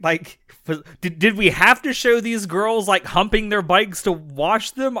Like, did we have to show these girls, like, humping their bikes to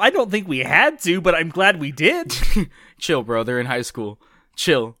watch them? I don't think we had to, but I'm glad we did. Chill, bro. They're in high school.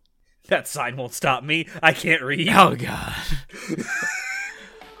 Chill. That sign won't stop me. I can't read. Oh, God.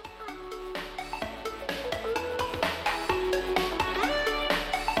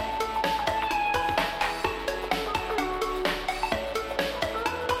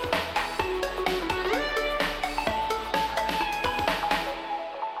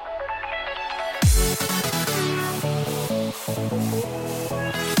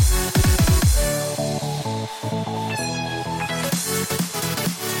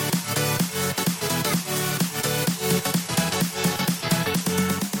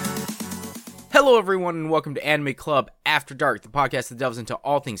 Hello, everyone, and welcome to Anime Club After Dark, the podcast that delves into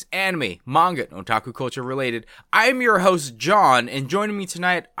all things anime, manga, and otaku culture related. I'm your host, John, and joining me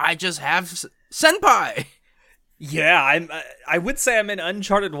tonight, I just have Senpai. Yeah, I would say I'm in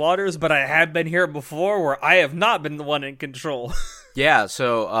uncharted waters, but I have been here before where I have not been the one in control. Yeah,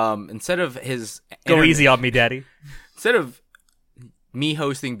 so instead of his... Go easy on me, Daddy. Instead of me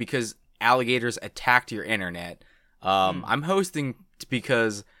hosting because alligators attacked your internet, I'm hosting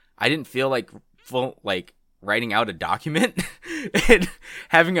because I didn't feel like writing out a document and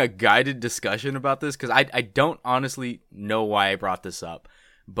having a guided discussion about this, because I don't honestly know why I brought this up.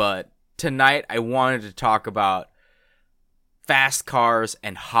 But tonight I wanted to talk about fast cars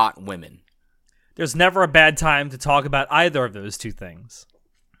and hot women. There's never a bad time to talk about either of those two things.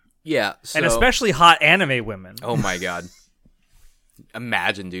 Yeah, so, and especially hot anime women. Oh my god.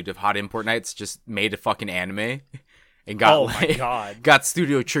 Imagine, dude, if Hot Import Nights just made a fucking anime and got my god. got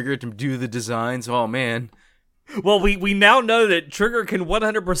Studio Trigger to do the designs. Oh man. Well, we now know that Trigger can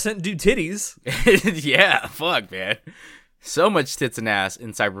 100% do titties. Yeah, fuck, man. So much tits and ass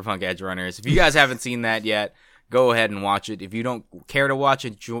in Cyberpunk Edge Runners. If you guys haven't seen that yet, go ahead and watch it. If you don't care to watch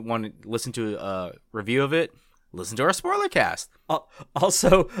it, you want to listen to a review of it, listen to our spoiler cast.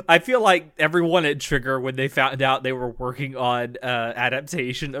 Also, I feel like everyone at Trigger, when they found out they were working on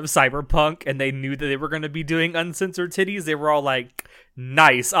adaptation of Cyberpunk and they knew that they were going to be doing uncensored titties, they were all like,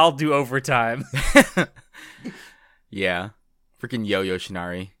 nice, I'll do overtime. Yeah. Freaking Yo-Yo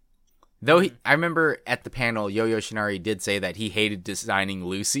Shinari. Though I remember at the panel, Yo-Yo Shinari did say that he hated designing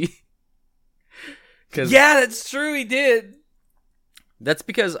Lucy. Yeah, that's true, he did. That's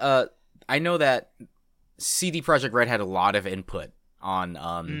because I know that CD Projekt Red had a lot of input on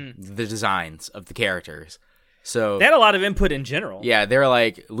the designs of the characters. So they had a lot of input in general. Yeah, they're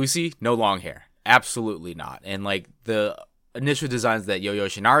like, Lucy, no long hair. Absolutely not. And like the initial designs that Yo-Yo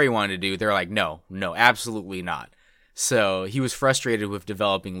Shinari wanted to do, they're like, no, absolutely not. So he was frustrated with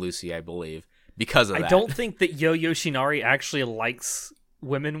developing Lucy, I believe, because of that. I don't think that Yo-Yo Shinari actually likes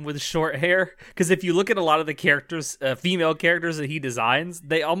women with short hair, because if you look at a lot of the characters, female characters that he designs,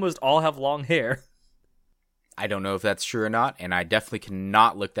 they almost all have long hair. I don't know if that's true or not, and I definitely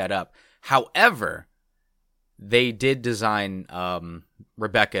cannot look that up. However, they did design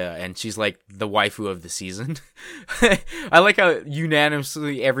Rebecca, and she's like the waifu of the season. I like how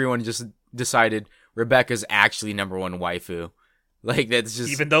unanimously everyone just decided Rebecca's actually number one waifu. Like, that's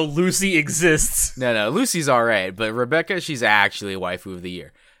just... Even though Lucy exists. No, Lucy's alright, but Rebecca, she's actually waifu of the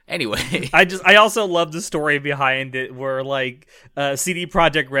year. Anyway. I also love the story behind it where, like, CD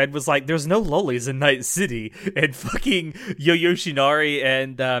Projekt Red was like, there's no lolis in Night City, and fucking Yo-Yo Shinari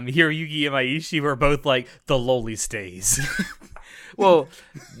and Hiroyuki Imaishi were both like, the loli stays. Well,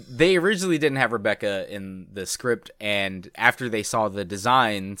 they originally didn't have Rebecca in the script, and after they saw the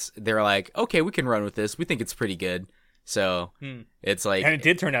designs, they were like, okay, we can run with this. We think it's pretty good. So, it's like... And it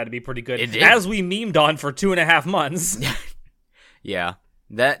did turn out to be pretty good. It did. As we memed on for 2.5 months. Yeah.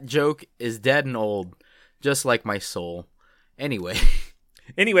 That joke is dead and old, just like my soul. Anyway,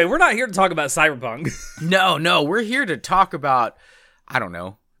 we're not here to talk about Cyberpunk. No, we're here to talk about, I don't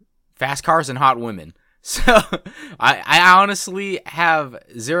know, fast cars and hot women. So, I honestly have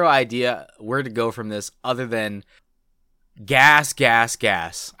zero idea where to go from this other than gas.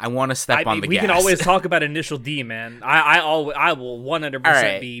 I want to step on the gas. We can always talk about Initial D, man. I will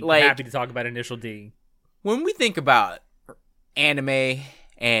 100% be happy to talk about Initial D. When we think about anime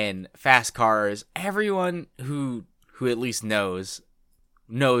and fast cars, everyone who at least knows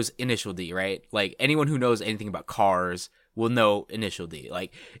Initial D, right? Like, anyone who knows anything about cars will know Initial D.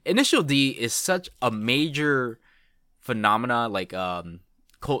 Like, Initial D is such a major phenomena, like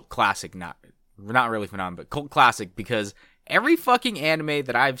cult classic, not really phenomenon, but cult classic, because every fucking anime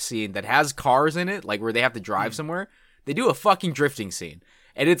that I've seen that has cars in it, like where they have to drive somewhere, they do a fucking drifting scene.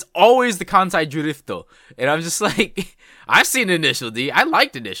 And it's always the Kansai Drifto. And I'm just like, I've seen Initial D. I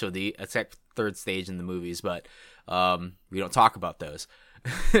liked Initial D, except third stage in the movies, but we don't talk about those.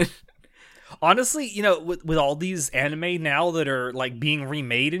 Honestly, with all these anime now that are like being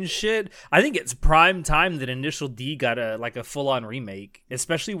remade and shit, I think it's prime time that Initial D got a full on remake,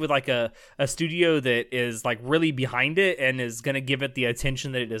 especially with like a studio that is like really behind it and is gonna give it the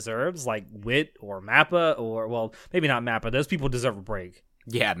attention that it deserves, like WIT or Mappa, or well, maybe not Mappa. Those people deserve a break.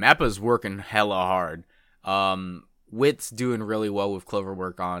 Yeah, Mappa's working hella hard. WIT's doing really well with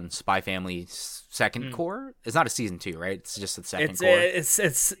Cloverwork on Spy Family's second core. It's not a season 2, right? It's just the second core.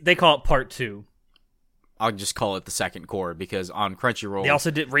 It's they call it part 2. I'll just call it the second core because on Crunchyroll they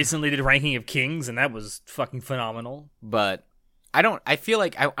also recently did Ranking of Kings, and that was fucking phenomenal. But I feel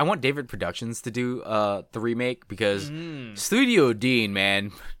like I want David Productions to do the remake because Studio Dean,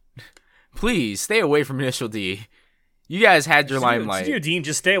 man, please stay away from Initial D. You guys had your limelight. Studio Dean,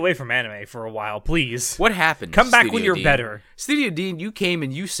 just stay away from anime for a while, please. What happened? Come back Studio when you're Dean? better. Studio Dean, you came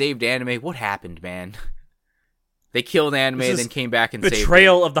and you saved anime. What happened, man? They killed anime and then came back and saved it.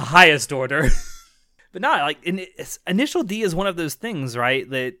 Betrayal of the highest order. But no, like Initial D is one of those things, right?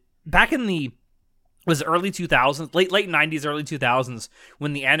 That back in the early 2000s, late 90s, early 2000s,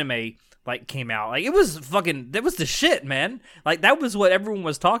 when the anime like came out, like it was that was the shit, man. Like that was what everyone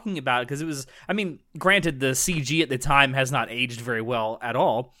was talking about because it was. I mean, granted, the CG at the time has not aged very well at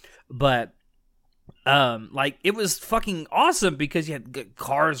all, but like it was fucking awesome because you had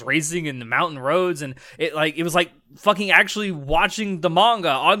cars racing in the mountain roads, and it was like fucking actually watching the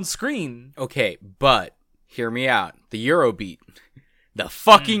manga on screen. Okay, but hear me out. The Eurobeat. The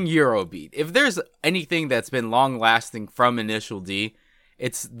fucking Eurobeat. If there's anything that's been long lasting from Initial D,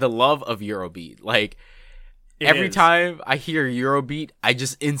 it's the love of Eurobeat. Like, every time I hear Eurobeat, I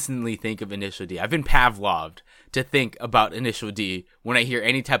just instantly think of Initial D. I've been Pavloved to think about Initial D when I hear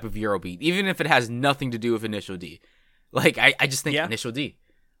any type of Eurobeat, even if it has nothing to do with Initial D. Like, I just think Initial D.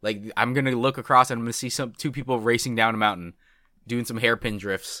 Like, I'm going to look across and I'm going to see two people racing down a mountain, doing some hairpin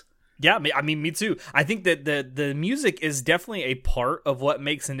drifts. Yeah, I mean, me too. I think that the music is definitely a part of what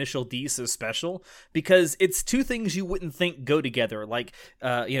makes Initial D so special because it's two things you wouldn't think go together, like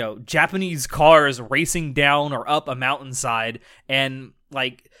Japanese cars racing down or up a mountainside, and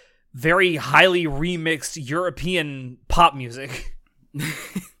like very highly remixed European pop music.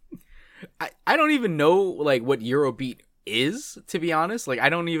 I don't even know like what Eurobeat is, to be honest. Like I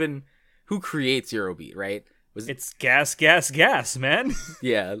don't even who creates Eurobeat, right? It's gas, gas, gas, man.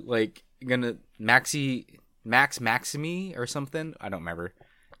 Yeah, like Max Maximi or something. I don't remember.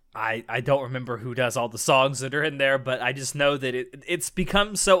 I don't remember who does all the songs that are in there, but I just know that it's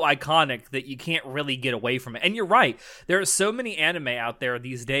become so iconic that you can't really get away from it. And you're right. There are so many anime out there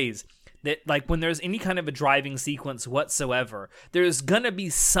these days that like when there's any kind of a driving sequence whatsoever, there's gonna be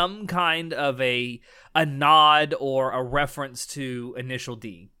some kind of a nod or a reference to Initial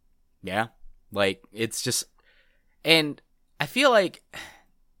D. Yeah, like it's just. And I feel like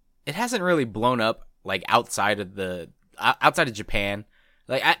it hasn't really blown up like outside of Japan.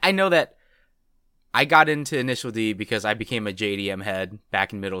 Like I know that I got into Initial D because I became a JDM head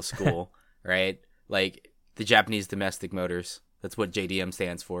back in middle school, right? Like the Japanese Domestic Motors. That's what JDM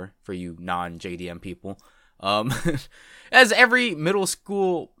stands for you non-JDM people. As every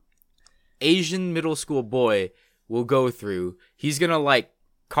Asian middle school boy will go through, he's gonna like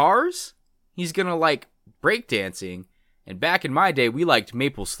cars. He's gonna like breakdancing, and back in my day we liked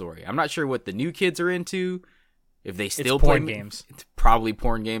Maple Story. I'm not sure what the new kids are into, if they still play porn games. It's probably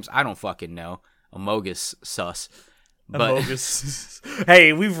porn games. I don't fucking know. Amogus sus. But Amogus.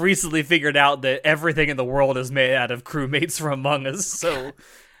 Hey, we've recently figured out that everything in the world is made out of crewmates from Among Us, so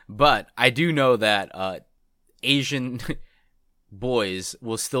but I do know that Asian boys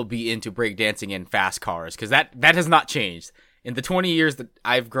will still be into breakdancing and fast cars because that has not changed. In the 20 years that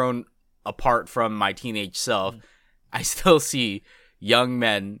I've grown apart from my teenage self, I still see young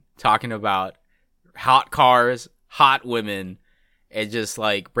men talking about hot cars, hot women, and just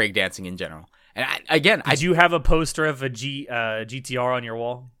like breakdancing in general. And did you have a poster of a GTR on your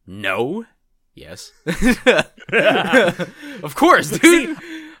wall? No. Yes. Of course, dude.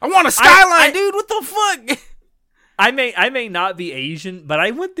 See, I want a Skyline, dude. What the fuck? I may not be Asian, but I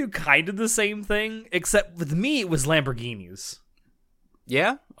went through kind of the same thing, except with me it was Lamborghinis.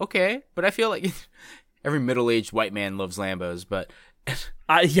 Yeah, okay, but I feel like every middle-aged white man loves Lambos, but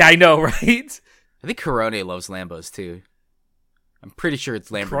yeah, I know, right? I think Corone loves Lambos too. I'm pretty sure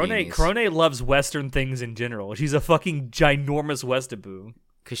it's Lamborghinis. Corone loves Western things in general. She's a fucking ginormous Westaboo.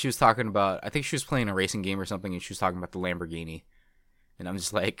 Because she was talking about, I think she was playing a racing game or something, and she was talking about the Lamborghini. And I'm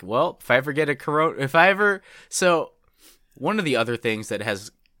just like, well, if I ever get a Corona, so one of the other things that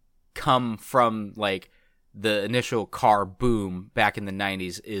has come from like the initial car boom back in the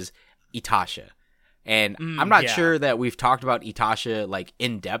 90s is Itasha. And I'm not yeah. sure that we've talked about Itasha like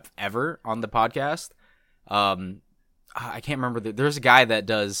in depth ever on the podcast. I can't remember. There's a guy that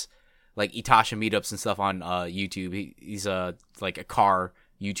does like Itasha meetups and stuff on YouTube. He's like a car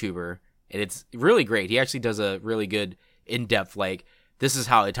YouTuber, and it's really great. He actually does a really good in depth like this is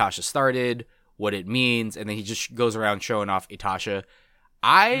how Itasha started, what it means, and then he just goes around showing off Itasha.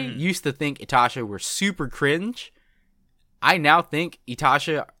 I used to think Itasha were super cringe. I now think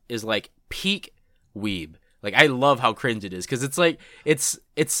Itasha is like peak weeb. Like I love how cringe it is because it's like it's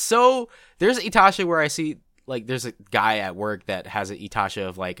so. There's Itasha where I see like there's a guy at work that has an Itasha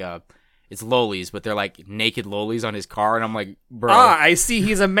of like it's lolis, but they're like naked lolis on his car, and I'm like, bro. I see.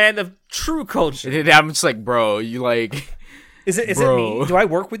 He's a man of true culture. And I'm just like, bro, you like. Is it me? Do I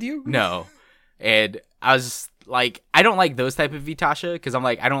work with you? No. And I was like, I don't like those type of Itasha because I'm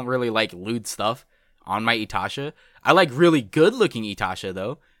like, I don't really like lewd stuff on my Itasha. I like really good looking Itasha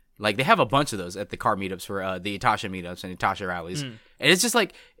though. Like they have a bunch of those at the car meetups for the Itasha meetups and Itasha rallies. And it's just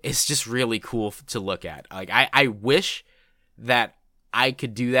like, it's just really cool to look at. Like I wish that I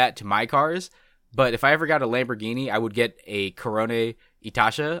could do that to my cars, but if I ever got a Lamborghini, I would get a Corona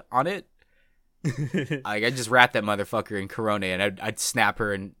Itasha on it. Like I'd just wrap that motherfucker in Corona and I'd snap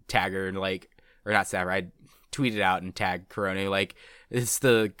her and tag her and like, or not snap her, I'd tweet it out and tag Corona like it's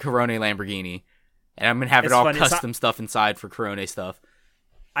the Corona Lamborghini, and I'm gonna have it all funny. Custom stuff inside for Corona stuff.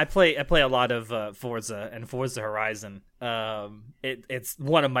 I play a lot of Forza and Forza Horizon. It's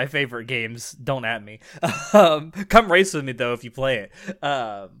one of my favorite games. Don't at me. Come race with me though if you play it.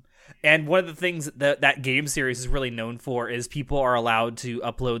 And one of the things that game series is really known for is people are allowed to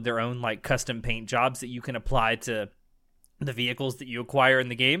upload their own like custom paint jobs that you can apply to the vehicles that you acquire in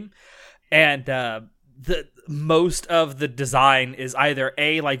the game. And the most of the design is either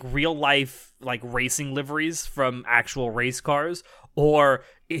like real life like racing liveries from actual race cars or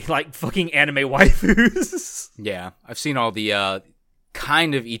like fucking anime waifus. Yeah, I've seen all the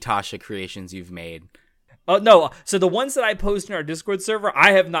kind of Itasha creations you've made. Oh, no. So the ones that I post in our Discord server,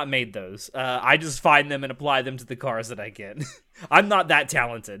 I have not made those. I just find them and apply them to the cars that I get. I'm not that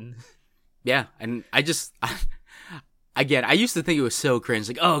talented. Yeah, and again, I used to think it was so cringe.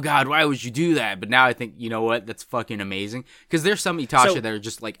 Like, oh, God, why would you do that? But now I think, you know what? That's fucking amazing. Because there's some Itasha that are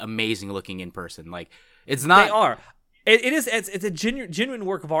just, like, amazing looking in person. Like, it's not... They are. It's a genuine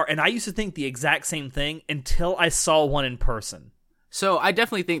work of art, and I used to think the exact same thing until I saw one in person. So I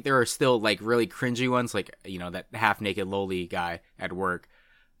definitely think there are still like really cringy ones, like, you know, that half naked loli guy at work.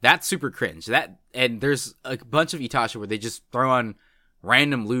 That's super cringe. And there's a bunch of Itasha where they just throw on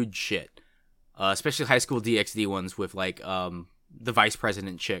random lewd shit, especially High School DxD ones with like the vice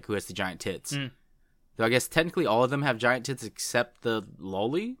president chick who has the giant tits. Though I guess technically all of them have giant tits except the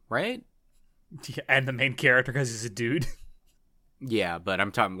loli, right? Yeah, and the main character because he's a dude. Yeah, but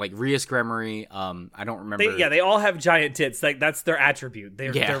I'm talking like Rias Gremory. I don't remember. They all have giant tits. Like that's their attribute.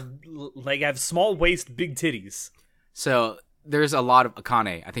 They're like have small waist, big titties. So there's a lot of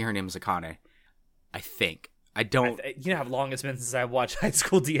Akane. I think her name is Akane. I think. I don't. You know how long it's been since I watched High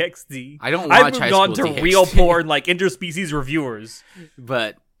School DxD. I don't watch High School DxD. I've moved on to real porn, like interspecies reviewers.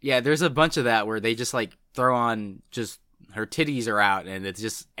 But yeah, there's a bunch of that where they just like throw on just her titties are out and it's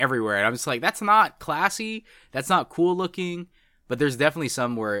just everywhere. And I'm just like, that's not classy. That's not cool looking. But there's definitely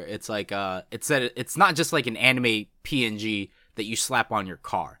some where it's like it's not just like an anime PNG that you slap on your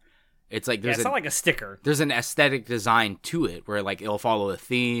car. It's like it's not like a sticker. There's an aesthetic design to it where like it'll follow a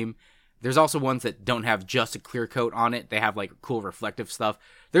theme. There's also ones that don't have just a clear coat on it. They have like cool reflective stuff.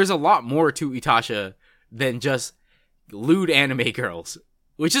 There's a lot more to Itasha than just lewd anime girls,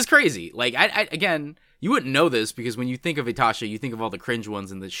 which is crazy. Like I again, you wouldn't know this because when you think of Itasha, you think of all the cringe ones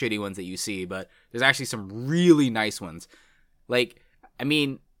and the shitty ones that you see, but there's actually some really nice ones. Like, I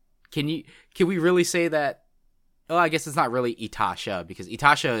mean, can we really say that? Oh, I guess it's not really Itasha because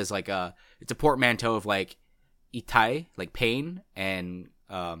Itasha is like it's a portmanteau of like Itai, like pain, and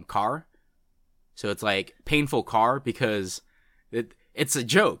car. So it's like painful car because it's a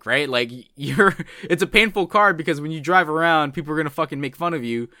joke, right? Like it's a painful car because when you drive around, people are gonna fucking make fun of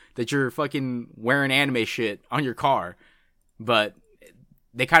you that you're fucking wearing anime shit on your car. But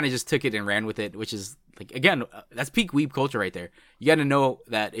they kind of just took it and ran with it, which is like, again, that's peak weeb culture right there. You got to know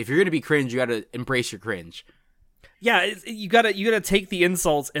that if you're gonna be cringe, you got to embrace your cringe. Yeah, you gotta take the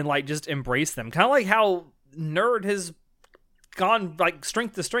insults and like just embrace them. Kind of like how nerd has gone like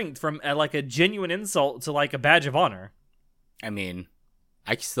strength to strength from like a genuine insult to like a badge of honor. I mean,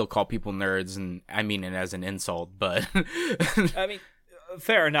 I can still call people nerds, and I mean it as an insult, but I mean,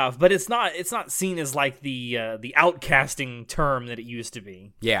 fair enough. But it's not seen as like the outcasting term that it used to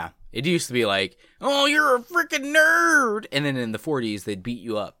be. Yeah, it used to be like, oh, you're a freaking nerd, and then in the 40s they'd beat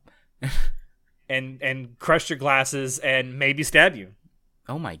you up. and crush your glasses and maybe stab you.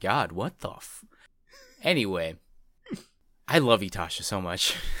 Oh my god, what the Anyway, I love Itasha so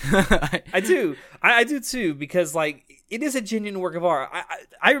much. I do. I do too, because like it is a genuine work of art.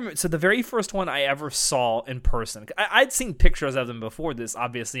 I remember, so the very first one I ever saw in person, I'd seen pictures of them before this,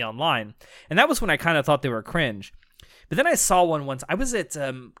 obviously online, and that was when I kind of thought they were cringe. But then I saw one once. I was at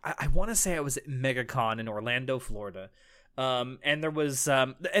I want to say I was at MegaCon in Orlando, Florida. And there was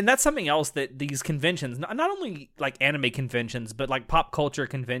and that's something else that these conventions, not only like anime conventions, but like pop culture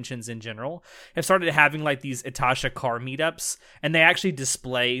conventions in general, have started having like these Itasha car meetups, and they actually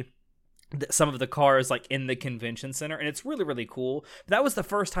display some of the cars like in the convention center, and it's really, really cool. But that was the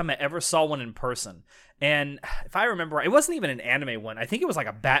first time I ever saw one in person, and if I remember, it wasn't even an anime one. I think it was like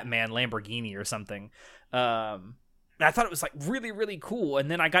a Batman Lamborghini or something. And I thought it was like really, really cool. And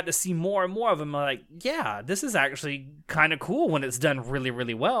then I got to see more and more of them. I'm like, yeah, this is actually kind of cool when it's done really,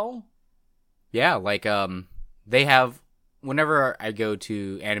 really well. Yeah, like they have, whenever I go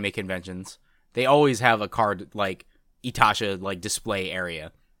to anime conventions, they always have a card like Itasha like display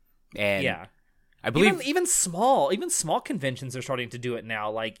area. And yeah, I believe even small conventions are starting to do it now.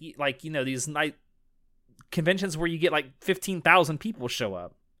 Like you know, these night conventions where you get like 15,000 people show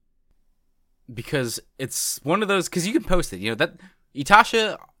up. Because it's one of those, because you can post it, you know, that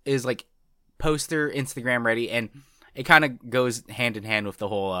Itasha is like poster Instagram ready, and it kind of goes hand in hand with the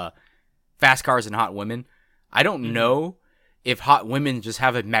whole fast cars and hot women. I don't know if hot women just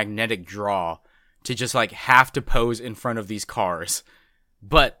have a magnetic draw to just like have to pose in front of these cars,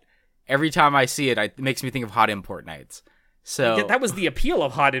 but every time I see it, it makes me think of Hot Import Nights. So that was the appeal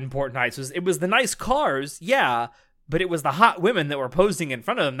of Hot Import Nights, it was the nice cars, yeah, but it was the hot women that were posing in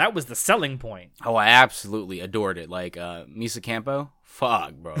front of them. That was the selling point. Oh, I absolutely adored it. Like, Misa Campo?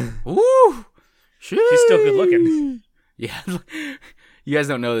 Fuck, bro. Woo! She's still good looking. Yeah. You guys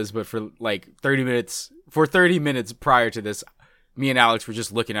don't know this, but for like 30 minutes prior to this, me and Alex were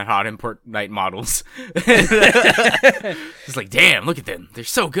just looking at Hot Import Night models. It's like, damn, look at them. They're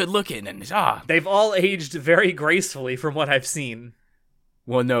so good looking. And they've all aged very gracefully from what I've seen.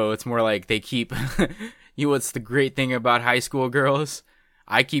 Well, no, it's more like they keep... You know what's the great thing about high school girls?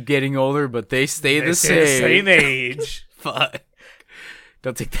 I keep getting older, but they stay the same age. Fuck.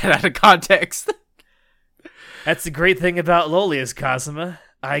 Don't take that out of context. That's the great thing about lolis, Kazuma.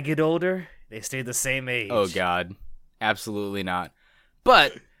 I get older, they stay the same age. Oh, God. Absolutely not.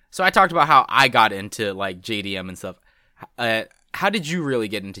 But, so I talked about how I got into, like, JDM and stuff. How did you really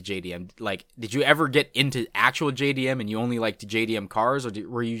get into JDM? Like, did you ever get into actual JDM and you only liked JDM cars, or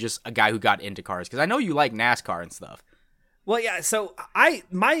were you just a guy who got into cars? Because I know you like NASCAR and stuff. Well, yeah, so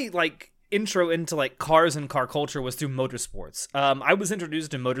my like intro into like cars and car culture was through motorsports. I was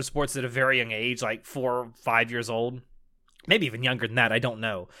introduced to motorsports at a very young age, like 4 or 5 years old. Maybe even younger than that, I don't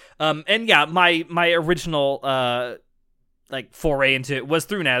know. And yeah, my original like foray into it was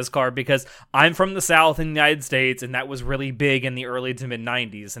through NASCAR, because I'm from the South in the United States, and that was really big in the early to mid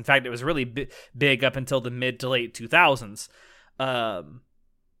 90s. In fact, it was really big up until the mid to late 2000s. But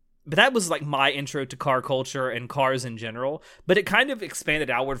that was like my intro to car culture and cars in general. But it kind of expanded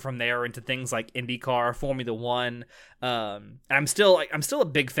outward from there into things like IndyCar, Formula One. And I'm still a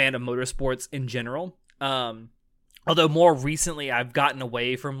big fan of motorsports in general. Although more recently I've gotten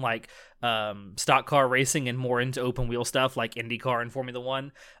away from like stock car racing and more into open wheel stuff like IndyCar and Formula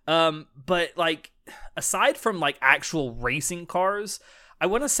One. But like aside from like actual racing cars, I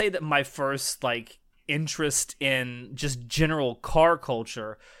want to say that my first like interest in just general car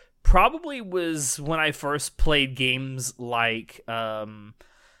culture probably was when I first played games like Gran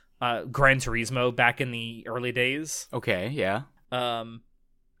Turismo back in the early days. Okay, yeah.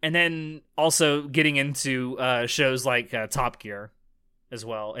 And then also getting into shows like Top Gear as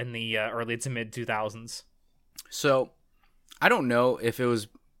well in the early to mid 2000s. So I don't know if it was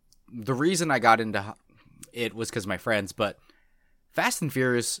the reason I got into it was because of my friends, but Fast and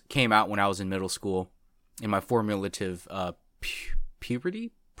Furious came out when I was in middle school in my formative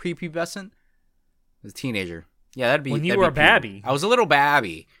puberty, prepubescent. I was a teenager. Yeah, that'd be when you were a babby. I was a little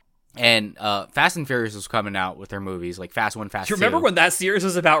babby. And Fast and Furious was coming out with their movies, like Fast 1, Fast 2. Do you remember when that series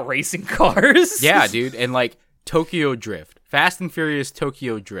was about racing cars? Yeah, dude. And like Tokyo Drift. Fast and Furious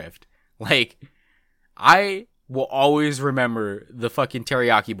Tokyo Drift. Like, I will always remember the fucking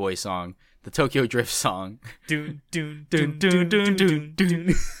Teriyaki Boy song, the Tokyo Drift song. Dun, dun, dun, dun, dun, dun,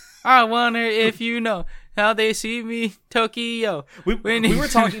 dun. I wonder if you know how they see me, Tokyo. We were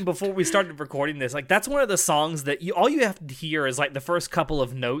talking before we started recording this. Like, that's one of the songs that all you have to hear is like the first couple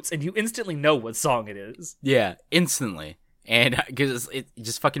of notes, and you instantly know what song it is. Yeah, instantly. And because it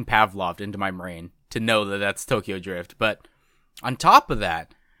just fucking Pavloved into my brain to know that that's Tokyo Drift. But on top of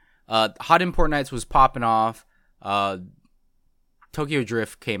that, Hot Import Nights was popping off. Tokyo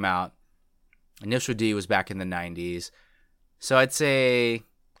Drift came out. Initial D was back in the 90s. So I'd say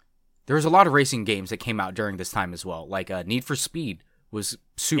there was a lot of racing games that came out during this time as well. Like Need for Speed was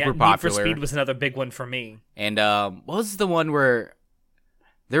super popular. Need for Speed was another big one for me. And what was the one where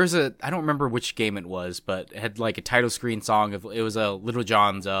there was I don't remember which game it was, but it had like a title screen song of, it was a Little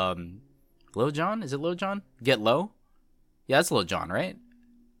John's, Lil Jon? Is it Lil Jon? Get Low? Yeah, that's Lil Jon, right?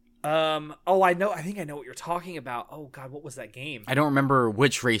 I think I know what you're talking about. Oh god, what was that game? I don't remember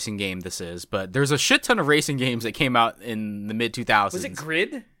which racing game this is, but there's a shit ton of racing games that came out in the mid 2000s. Was it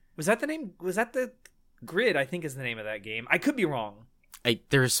Grid? Was that the name? Was that the Grid? I think is the name of that game. I could be wrong.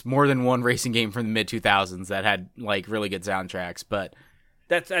 There's more than one racing game from the mid 2000s that had like really good soundtracks, but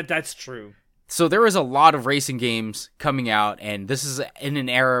that's true. So there was a lot of racing games coming out, and this is in an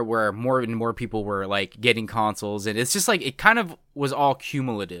era where more and more people were like getting consoles, and it's just like it kind of was all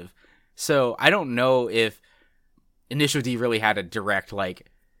cumulative. So I don't know if Initial D really had a direct, like,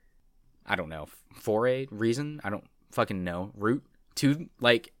 I don't know, foray reason. I don't fucking know, route to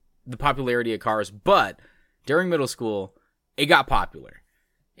like the popularity of cars, but during middle school it got popular.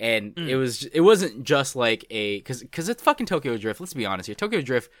 And it wasn't just like cuz it's fucking Tokyo Drift. Let's be honest here. Tokyo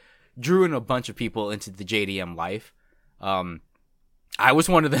Drift drew in a bunch of people into the JDM life. I was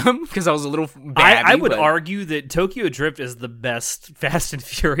one of them because I was a little babby, I would argue that Tokyo Drift is the best Fast and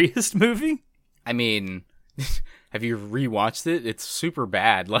Furious movie. I mean, have you rewatched it? It's super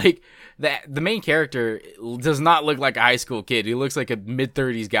bad. Like the main character does not look like a high school kid. He looks like a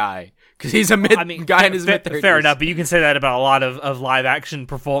mid-30s guy because he's a guy in his mid-30s. Fair enough, but you can say that about a lot of live action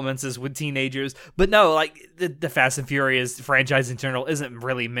performances with teenagers. But no, like the Fast and Furious franchise in general isn't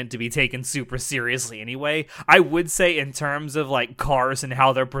really meant to be taken super seriously anyway. I would say in terms of like cars and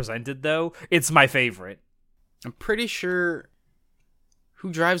how they're presented, though, it's my favorite. I'm pretty sure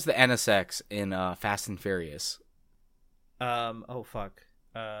who drives the NSX in Fast and Furious. Oh fuck.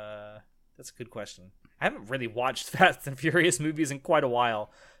 That's a good question. I haven't really watched Fast and Furious movies in quite a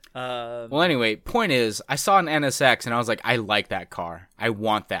while. Well, anyway, point is, I saw an NSX and I was like, I like that car. I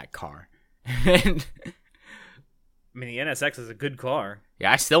want that car. And I mean, the NSX is a good car.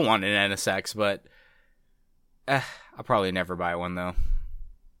 Yeah, I still want an NSX, but I'll probably never buy one though.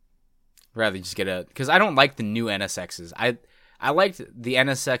 Rather just get because I don't like the new NSXs. I liked the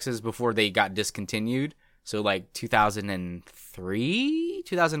NSXs before they got discontinued. So like 2003,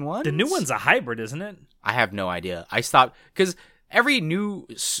 2001? The new one's a hybrid, isn't it? I have no idea. I stopped because every new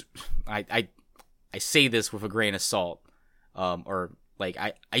I say this with a grain of salt. Or like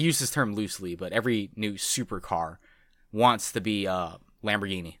I use this term loosely, but every new supercar wants to be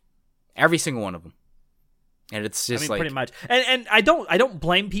Lamborghini. Every single one of them. And it's just pretty much. And I don't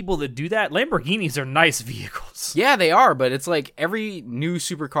blame people that do that. Lamborghinis are nice vehicles. Yeah, they are, but it's like every new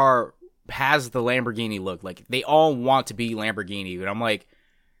supercar has the Lamborghini look. Like they all want to be Lamborghini, and I'm like,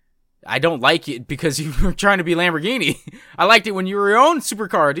 I don't like it because you were trying to be Lamborghini. I liked it when you were your own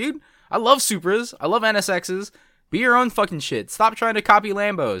supercar, dude. I love Supras. I love NSXs. Be your own fucking shit. Stop trying to copy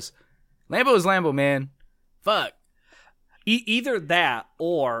Lambos. Lambo is Lambo, man. Fuck. Either that,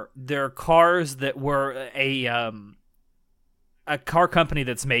 or they're cars that were a car company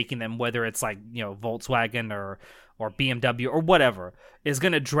that's making them, whether it's like, you know, Volkswagen or BMW or whatever, is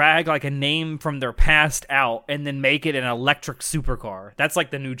going to drag like a name from their past out and then make it an electric supercar. That's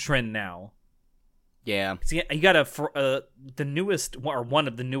like the new trend now. Yeah. See, you got the newest, or one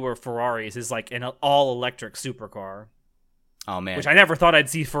of the newer Ferraris is like an all electric supercar. Oh man, which I never thought I'd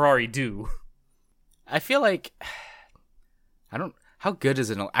see Ferrari do. I feel like how good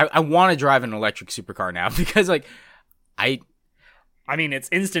is an? I want to drive an electric supercar now because like I mean, it's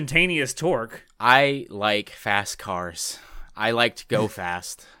instantaneous torque. I like fast cars. I like to go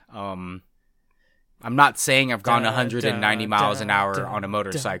fast. I'm not saying I've gone 190 miles an hour on a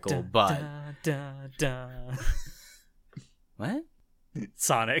motorcycle, but what?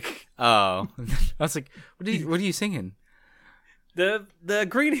 Sonic. Oh, I was like, what are you singing? The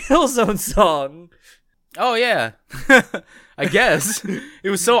Green Hill Zone song. Oh yeah, I guess it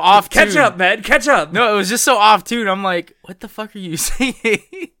was so off tune. Catch up, man, catch up. No, it was just so off tune. I'm like, what the fuck are you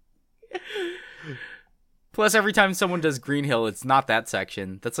singing? Plus, every time someone does Green Hill, it's not that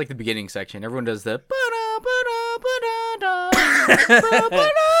section. That's like the beginning section. Everyone does the.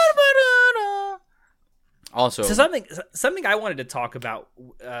 Also, so something I wanted to talk about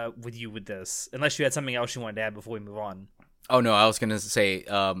with you with this, unless you had something else you wanted to add before we move on. Oh no, I was gonna say,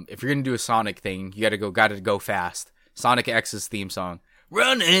 if you're gonna do a Sonic thing, you gotta go fast. Sonic X's theme song.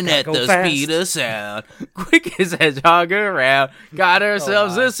 Running at the speed of sound, quick as hedgehog around. Got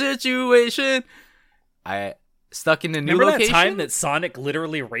ourselves a situation. stuck in a new Remember location? that time that Sonic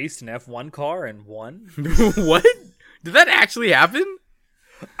literally raced an F1 car and won? What? Did that actually happen?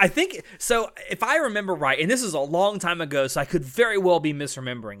 I think so. If I remember right, and this is a long time ago, so I could very well be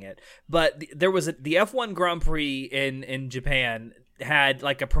misremembering it. But there was the F1 Grand Prix in Japan had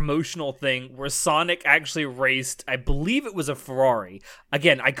like a promotional thing where Sonic actually raced. I believe it was a Ferrari.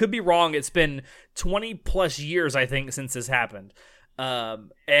 Again, I could be wrong. It's been 20 plus years, I think, since this happened.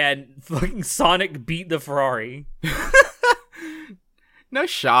 And fucking Sonic beat the Ferrari. No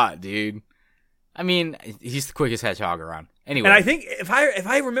shot, dude. I mean, he's the quickest hedgehog around. Anyway, And I think if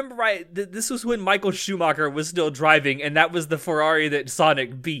I remember right, this was when Michael Schumacher was still driving, and that was the Ferrari that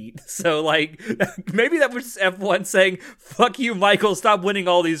Sonic beat. So like, maybe that was F1 saying, "Fuck you, Michael! Stop winning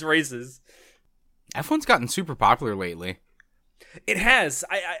all these races." F1's gotten super popular lately. It has.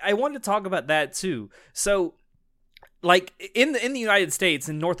 I wanted to talk about that too. So, like in the United States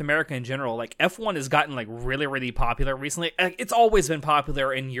and North America in general, like F1 has gotten like really really popular recently. It's always been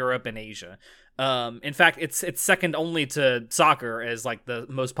popular in Europe and Asia. In fact, it's second only to soccer as like the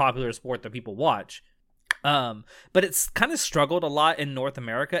most popular sport that people watch. But it's kind of struggled a lot in North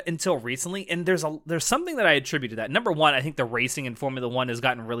America until recently, and there's something that I attribute to that. Number one, I think the racing in Formula One has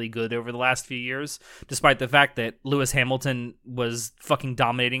gotten really good over the last few years, despite the fact that Lewis Hamilton was fucking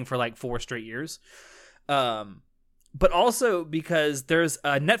dominating for like 4 straight years. But also because there's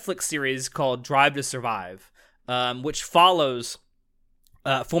a Netflix series called Drive to Survive, which follows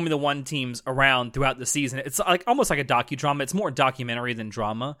Formula One teams around throughout the season. It's like almost like a docudrama. It's more documentary than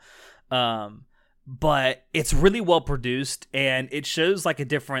drama. But it's really well produced, and it shows like a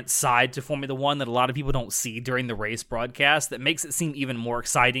different side to Formula One that a lot of people don't see during the race broadcast that makes it seem even more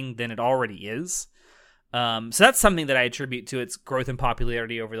exciting than it already is. So that's something that I attribute to its growth in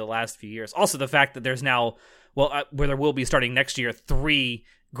popularity over the last few years. Also, the fact that there's now, where there will be starting next year, 3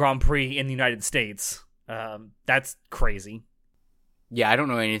 Grand Prix in the United States. That's crazy. Yeah, I don't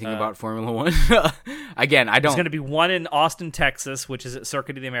know anything about Formula One. Again, I don't. There's going to be one in Austin, Texas, which is at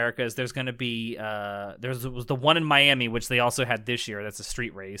Circuit of the Americas. There's going to be was the one in Miami, which they also had this year. That's a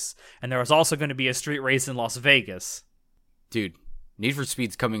street race, and there was also going to be a street race in Las Vegas. Dude, Need for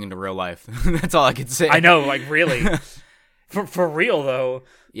Speed's coming into real life. That's all I can say. I know, like really, for real though.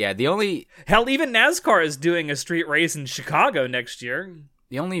 Yeah, hell, even NASCAR is doing a street race in Chicago next year.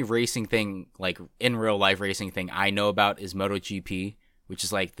 The only racing thing, like in real life racing thing I know about is MotoGP, which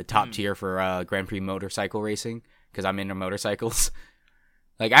is like the top tier for Grand Prix motorcycle racing, because I'm into motorcycles.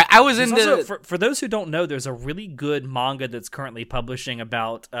 Like I was into. Also, for those who don't know, there's a really good manga that's currently publishing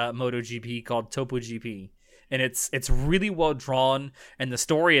about MotoGP called Topo GP, and it's really well drawn, and the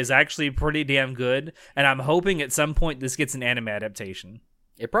story is actually pretty damn good. And I'm hoping at some point this gets an anime adaptation.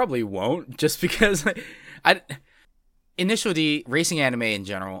 It probably won't, just because Initial D racing anime in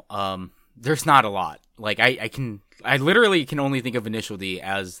general, there's not a lot. Like I literally can only think of Initial D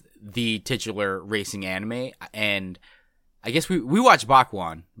as the titular racing anime, and I guess we watched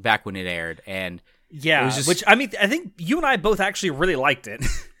Bakuan back when it aired, and yeah, it was just, which I mean I think you and I both actually really liked it.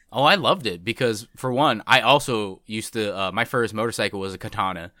 Oh, I loved it because for one, I also used to my first motorcycle was a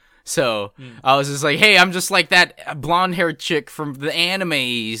katana. So I was just like, hey, I'm just like that blonde-haired chick from the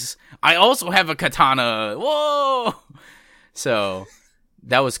animes. I also have a katana. Whoa! So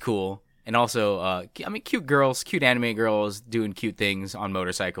that was cool. And also, I mean, cute girls, cute anime girls doing cute things on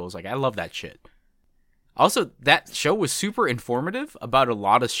motorcycles. Like, I love that shit. Also, that show was super informative about a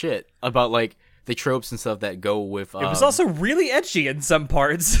lot of shit. About, like, the tropes and stuff that go with... It was also really ecchi in some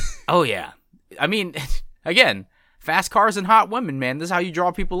parts. Oh, yeah. I mean, again... Fast cars and hot women, man. This is how you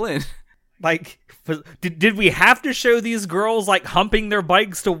draw people in. Like, did we have to show these girls, like, humping their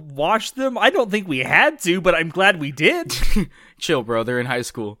bikes to watch them? I don't think we had to, but I'm glad we did. Chill, bro. They're in high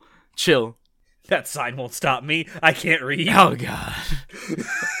school. Chill. That sign won't stop me. I can't read. Oh,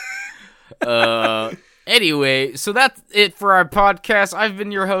 God. Anyway, so that's it for our podcast. I've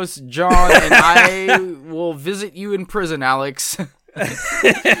been your host, John, and I will visit you in prison, Alex. But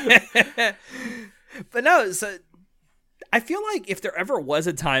no, so... I feel like if there ever was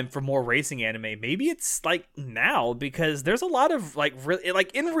a time for more racing anime, maybe it's like now, because there's a lot of like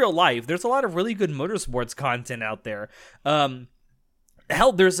in real life, there's a lot of really good motorsports content out there.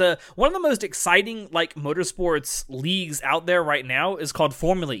 Hell, there's one of the most exciting like motorsports leagues out there right now is called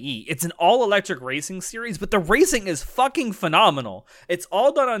Formula E. It's an all electric racing series, but the racing is fucking phenomenal. It's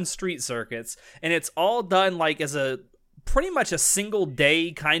all done on street circuits, and it's all done like as a pretty much a single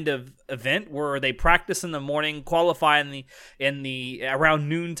day kind of event where they practice in the morning, qualify in the around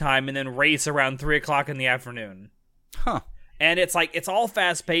noontime, and then race around 3:00 in the afternoon. Huh. And it's like, it's all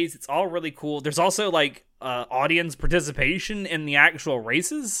fast paced. It's all really cool. There's also like audience participation in the actual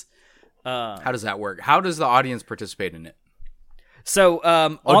races. How does that work? How does the audience participate in it? So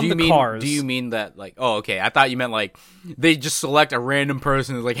on the cars. Do you mean that like? Oh, okay. I thought you meant like they just select a random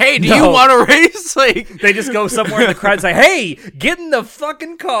person who's like, "Hey, do you want to race?" Like they just go somewhere in the crowd and say, "Hey, get in the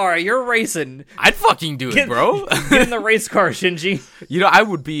fucking car. You're racing." I'd fucking do it, bro. Get in the race car, Shinji. You know, I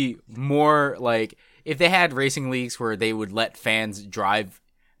would be more like if they had racing leagues where they would let fans drive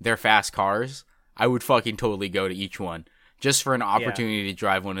their fast cars. I would fucking totally go to each one just for an opportunity to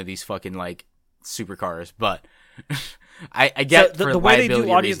drive one of these fucking like supercars, but. I get so for the way they liability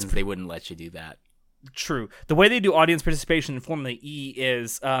do audience reasons they wouldn't let you do that. True. The way they do audience participation in Formula E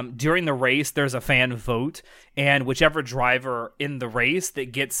is during the race there's a fan vote, and whichever driver in the race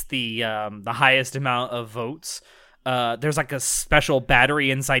that gets the highest amount of votes, there's like a special battery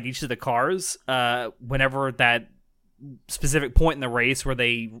inside each of the cars. Whenever that specific point in the race where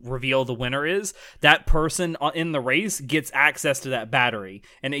they reveal the winner is, that person in the race gets access to that battery,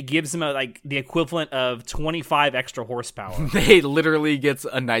 and it gives them the equivalent of 25 extra horsepower. They literally gets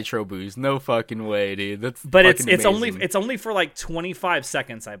a nitro boost. No fucking way, dude. But it's only for like 25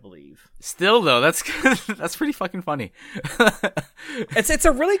 seconds, I believe. Still though, that's pretty fucking funny. It's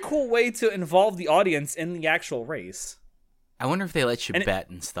a really cool way to involve the audience in the actual race. I wonder if they let you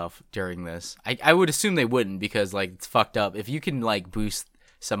bet and stuff during this. I would assume they wouldn't because, like, it's fucked up. If you can, like, boost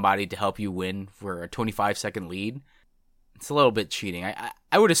somebody to help you win for a 25-second lead, it's a little bit cheating.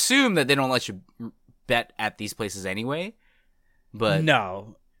 I would assume that they don't let you bet at these places anyway, but...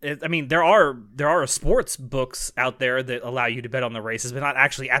 No. I mean, there are sports books out there that allow you to bet on the races, but not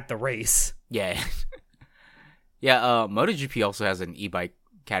actually at the race. Yeah. Yeah, MotoGP also has an e-bike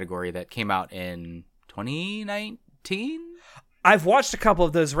category that came out in 2019? I've watched a couple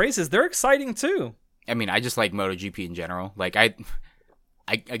of those races. They're exciting too. I mean, I just like MotoGP in general. Like I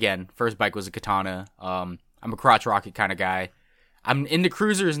again, first bike was a Katana. I'm a crotch rocket kind of guy. I'm into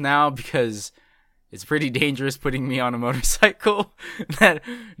cruisers now because it's pretty dangerous putting me on a motorcycle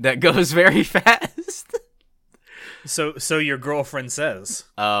that goes very fast. So your girlfriend says.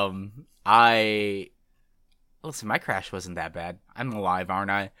 Listen, my crash wasn't that bad. I'm alive,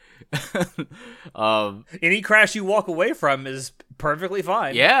 aren't I? Any crash you walk away from is perfectly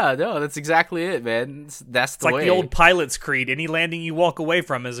fine. Yeah, no, that's exactly it, man. That's the way. It's like the old pilot's creed. Any landing you walk away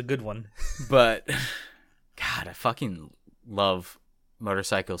from is a good one. But, God, I fucking love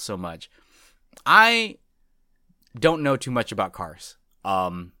motorcycles so much. I don't know too much about cars.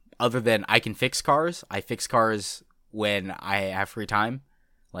 Other than I can fix cars. I fix cars when I have free time.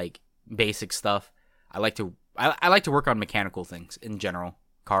 Like, basic stuff. I like to work on mechanical things in general.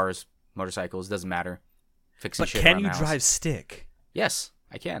 Cars, motorcycles, doesn't matter. Fixing shit around the house. But can you drive stick? Yes,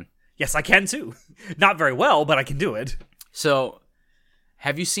 I can. Yes, I can too. Not very well, but I can do it. So,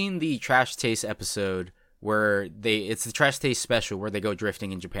 have you seen the Trash Taste episode where it's the Trash Taste special where they go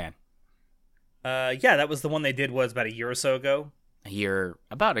drifting in Japan? Yeah, that was the one they did about a year or so ago.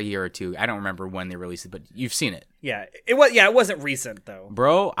 About a year or two. I don't remember when they released it, but you've seen it. Yeah, it was. Yeah, it wasn't recent though.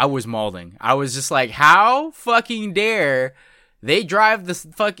 Bro, I was mauling. I was just like, how fucking dare they drive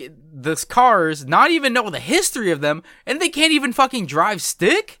this cars, not even know the history of them, and they can't even fucking drive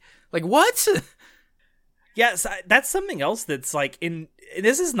stick? Like what? Yes, that's something else that's like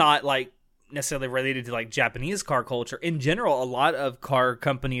this is not like necessarily related to like Japanese car culture. In general, a lot of car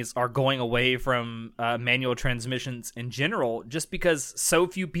companies are going away from manual transmissions in general just because so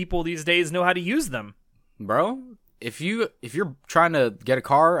few people these days know how to use them. Bro, if you're trying to get a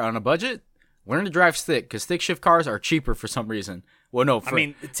car on a budget, learn to drive stick because stick shift cars are cheaper for some reason. Well, no,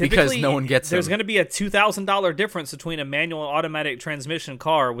 because no one gets them. There's going to be a $2,000 difference between a manual and automatic transmission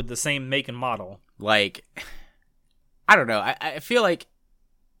car with the same make and model. Like, I don't know. I feel like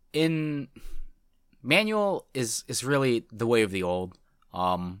in manual is really the way of the old.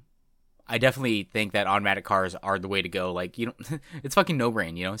 I definitely think that automatic cars are the way to go. Like, you know, it's fucking no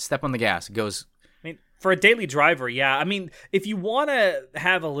brain, you know, step on the gas. It goes. I mean, for a daily driver, yeah. I mean, if you want to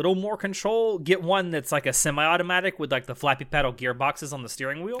have a little more control, get one that's like a semi-automatic with like the flappy paddle gearboxes on the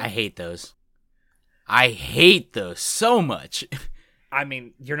steering wheel. I hate those. I hate those so much. I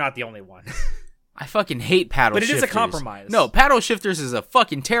mean, you're not the only one. I fucking hate paddle shifters. But it is a compromise. No, paddle shifters is a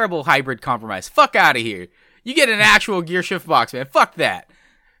fucking terrible hybrid compromise. Fuck out of here. You get an actual gear shift box, man. Fuck that.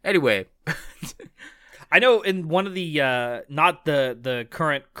 Anyway. I know in one of the, not the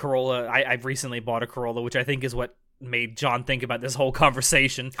current Corolla, I've recently bought a Corolla, which I think is what made John think about this whole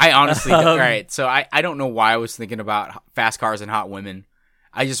conversation. I honestly, all right, so I don't know why I was thinking about fast cars and hot women.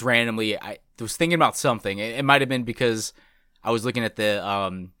 I just randomly, I was thinking about something. It might have been because I was looking at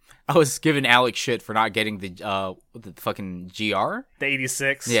I was giving Alex shit for not getting the fucking GR. The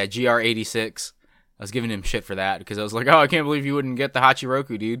 86. Yeah, GR 86. I was giving him shit for that because I was like, oh, I can't believe you wouldn't get the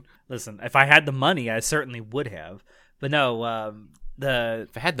Hachiroku, dude. Listen, if I had the money, I certainly would have. But no,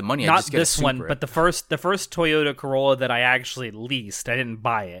 If I had the money, I'd not just get this a Supra. one, but the first Toyota Corolla that I actually leased. I didn't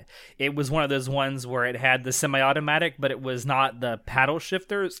buy it. It was one of those ones where it had the semi-automatic, but it was not the paddle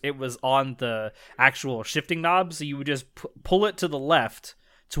shifters. It was on the actual shifting knob, so you would just pull it to the left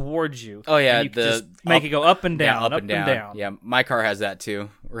towards you. Oh yeah, and you could just make it go up and down, up and down. Yeah, my car has that too,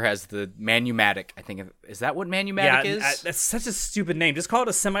 or has the Manumatic. I think is that what Manumatic is? That's such a stupid name. Just call it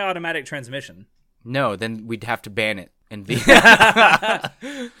a semi-automatic transmission. No, then we'd have to ban it. And and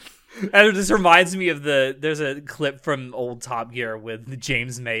it just reminds me of there's a clip from old Top Gear with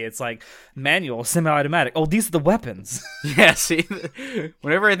James May. It's like manual, semi-automatic. Oh, these are the weapons. Yeah, see,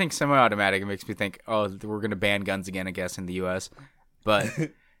 whenever I think semi-automatic, it makes me think, oh, we're gonna ban guns again, I guess, in the U.S. But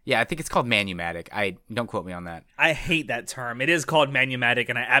yeah, I think it's called Manumatic. Don't quote me on that. I hate that term. It is called Manumatic,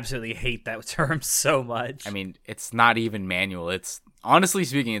 and I absolutely hate that term so much. I mean, it's not even manual. It's honestly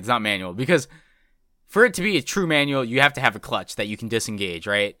speaking, it's not manual because for it to be a true manual, you have to have a clutch that you can disengage,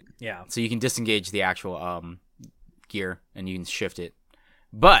 right? Yeah. So you can disengage the actual gear and you can shift it.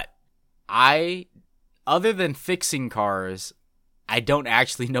 But other than fixing cars, I don't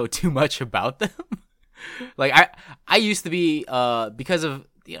actually know too much about them. Like I used to be because of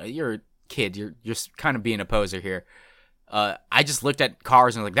you're a kid, you're just kind of being a poser here. I just looked at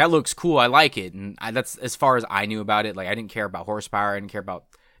cars and was like, that looks cool, I like it, and that's as far as I knew about it. Like I didn't care about horsepower, I didn't care about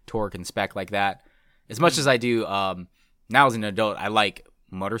torque and spec like that. As much as I do now as an adult, I like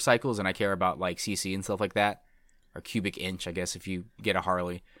motorcycles and I care about like CC and stuff like that, or cubic inch, I guess, if you get a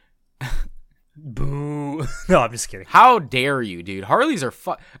Harley. Boo! No, I'm just kidding. How dare you, dude? Harleys are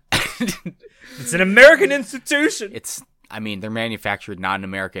It's an American institution. I mean, they're manufactured not in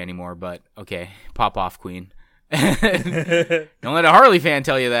America anymore, but okay, pop off, Queen. Don't let a Harley fan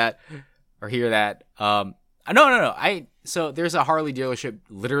tell you that or hear that. No. So there's a Harley dealership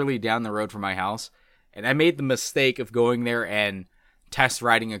literally down the road from my house. And I made the mistake of going there and test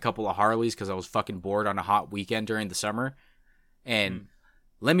riding a couple of Harleys because I was fucking bored on a hot weekend during the summer. And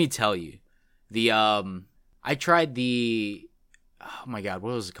let me tell you, I tried oh my God,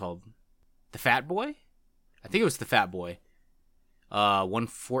 what was it called? The Fat Boy? I think it was the Fat Boy.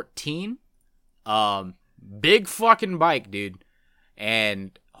 114. Big fucking bike, dude.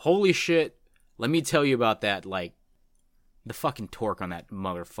 And holy shit, let me tell you about that, like, the fucking torque on that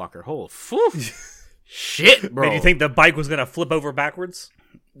motherfucker. Holy foof. Shit, bro. Did you think the bike was gonna flip over backwards?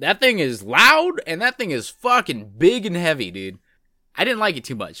 That thing is loud, and that thing is fucking big and heavy, dude. I didn't like it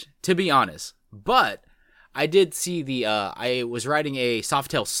too much, to be honest. But I did see I was riding a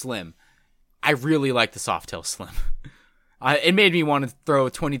Softail Slim. I really like the Softail Slim. It made me want to throw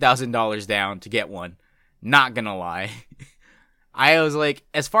 $20,000 down to get one. Not gonna lie. I was like,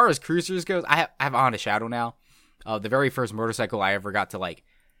 as far as cruisers goes, I have a Honda Shadow now. The very first motorcycle I ever got to, like,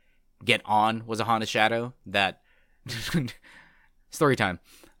 get on was a Honda Shadow. That story time.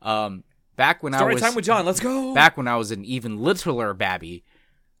 Back when Story time with John. Let's go. Back when I was an even littler babby,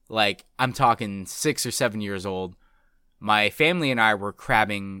 like I'm talking 6 or 7 years old, my family and I were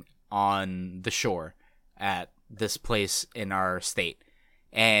crabbing on the shore at this place in our state,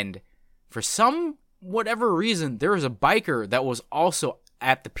 and for whatever reason, there was a biker that was also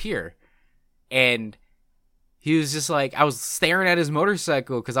at the pier, and he was just like, I was staring at his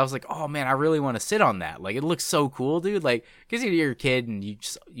motorcycle because I was like, oh man, I really want to sit on that. Like, it looks so cool, dude. Like, because you're a kid and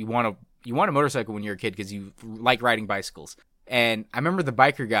you want a motorcycle when you're a kid because you like riding bicycles. And I remember the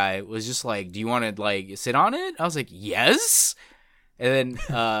biker guy was just like, do you want to like sit on it? I was like, yes. And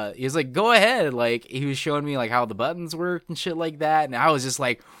then he was like, go ahead. Like, he was showing me like how the buttons work and shit like that. And I was just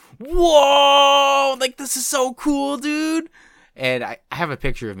like, whoa, like this is so cool, dude. And I have a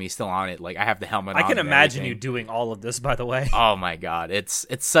picture of me still on it. Like, I have the helmet on. I can imagine you doing all of this, by the way. Oh, my God. It's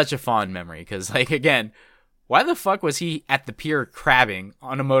such a fond memory. Because, like, again, why the fuck was he at the pier crabbing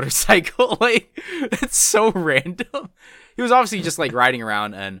on a motorcycle? Like, it's so random. He was obviously just, like, riding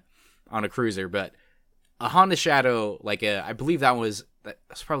around and on a cruiser. But a Honda Shadow, like, I believe that's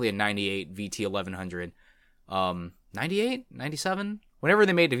probably a 98 VT 1100. 98? 97? Whenever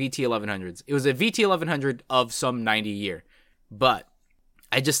they made the VT 1100s. It was a VT 1100 of some 90 year. But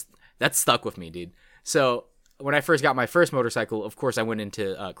that stuck with me, dude. So when I first got my first motorcycle, of course I went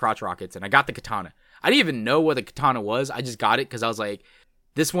into crotch rockets and I got the Katana. I didn't even know what the Katana was. I just got it because I was like,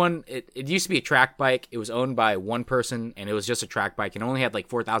 this one, it used to be a track bike. It was owned by one person and it was just a track bike and only had like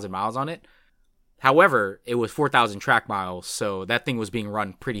 4,000 miles on it. However, it was 4,000 track miles, so that thing was being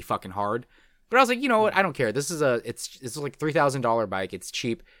run pretty fucking hard. But I was like, you know what? I don't care. It's like $3,000 bike. It's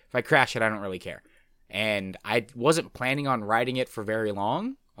cheap. If I crash it, I don't really care. And I wasn't planning on riding it for very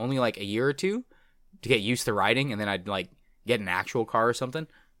long, only like a year or two. to get used to riding, and then I'd like get an actual car or something,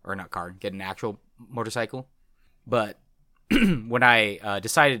 or not car, get an actual motorcycle. But when I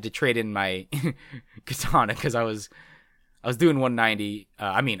decided to trade in my Katana, because I was doing 190.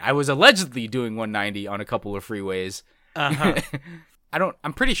 I was allegedly doing 190 on a couple of freeways. Uh-huh.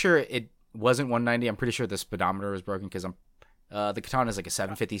 I'm pretty sure it wasn't 190. I'm pretty sure the speedometer was broken because the Katana is like a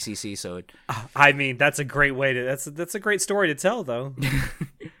 750cc. So I mean, that's a great way to. That's a great story to tell, though.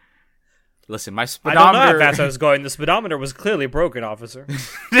 Listen, my I speedometer. don't know how fast I was going. The speedometer was clearly broken, officer.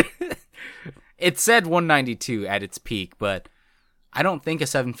 It said 192 at its peak, but I don't think a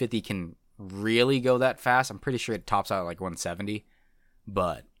 750 can really go that fast. I'm pretty sure it tops out at like 170,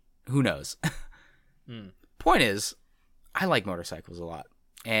 but who knows? Point is, I like motorcycles a lot,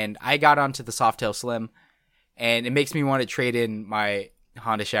 and I got onto the Softail Slim, and it makes me want to trade in my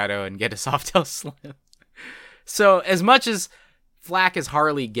Honda Shadow and get a Softail Slim. So as much as flack as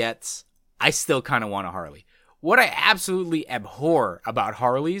Harley gets, I still kind of want a Harley. What I absolutely abhor about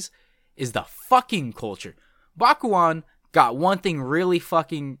Harleys is the fucking culture. Bakuan got one thing really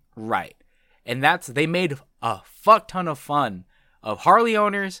fucking right, and that's they made a fuck ton of fun of Harley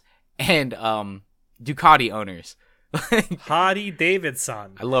owners and Ducati owners. Harley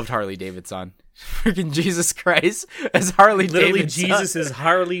Davidson. I loved Harley Davidson. Freaking Jesus Christ, as Harley Literally, Davidson. Jesus is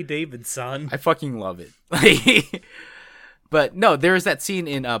Harley Davidson. I fucking love it. But no, there's that scene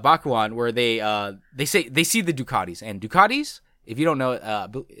in Bakuan where they see the Ducatis, and Ducatis, if you don't know,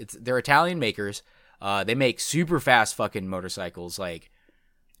 they're Italian makers. They make super fast fucking motorcycles. Like,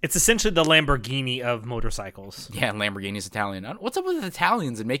 It's essentially the Lamborghini of motorcycles. yeah, Lamborghini's Italian. What's up with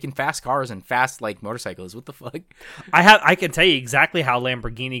Italians and making fast cars and fast like motorcycles? What the fuck? I can tell you exactly how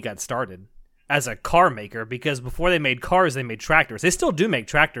Lamborghini got started as a car maker, because before they made cars, they made tractors. They still do make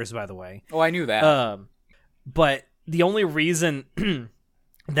tractors, by the way. Oh, I knew that. But the only reason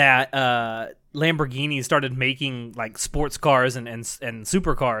that Lamborghini started making like sports cars and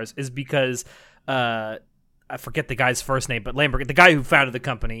supercars is because I forget the guy's first name, but the guy who founded the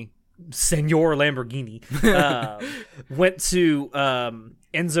company, Signor Lamborghini, went to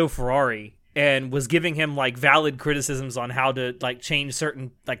Enzo Ferrari and was giving him like valid criticisms on how to like change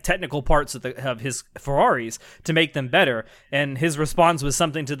certain like technical parts of his Ferraris to make them better. And his response was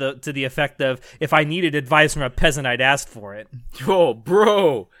something to the effect of, "If I needed advice from a peasant, I'd ask for it." Yo,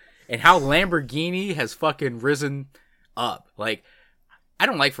 bro. And how Lamborghini has fucking risen up. Like, I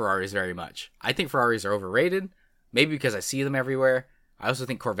don't like Ferraris very much. I think Ferraris are overrated. Maybe because I see them everywhere. I also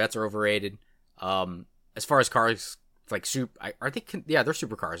think Corvettes are overrated. As far as cars, like they're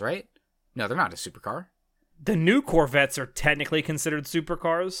supercars, right? No, they're not a supercar. The new Corvettes are technically considered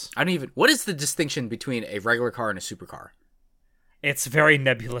supercars. What is the distinction between a regular car and a supercar? It's very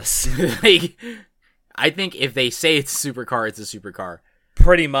nebulous. Like, I think if they say it's a supercar, it's a supercar.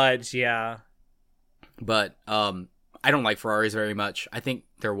 Pretty much, yeah. But, I don't like Ferraris very much. I think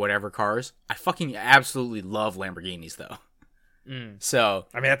they're whatever cars. I fucking absolutely love Lamborghinis, though. So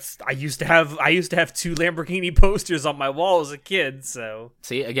I mean, I used to have 2 Lamborghini posters on my wall as a kid. So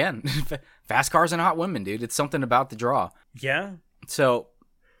see, again, fast cars and hot women, dude. It's something about the draw. Yeah. So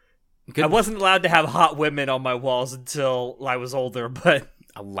I wasn't allowed to have hot women on my walls until I was older, but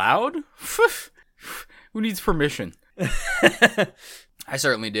allowed? Who needs permission? I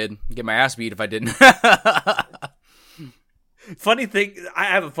certainly did. Get my ass beat if I didn't. Funny thing, I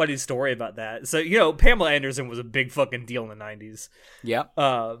have a funny story about that. So, Pamela Anderson was a big fucking deal in the 90s. Yeah.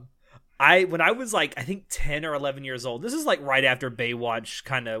 When I was like, I think 10 or 11 years old, this is like right after Baywatch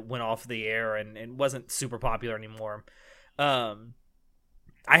kind of went off the air and wasn't super popular anymore.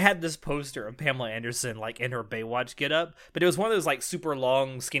 I had this poster of Pamela Anderson like in her Baywatch getup, but it was one of those like super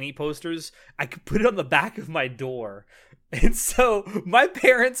long, skinny posters. I could put it on the back of my door. And so my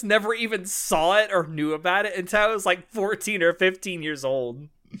parents never even saw it or knew about it until I was like 14 or 15 years old.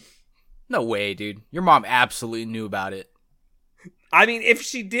 No way, dude. Your mom absolutely knew about it. I mean, if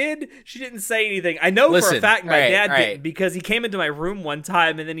she did, she didn't say anything. I know for a fact my dad didn't, because he came into my room one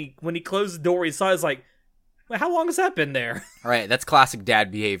time and then when he closed the door, he saw it, was like, well, how long has that been there? All right, that's classic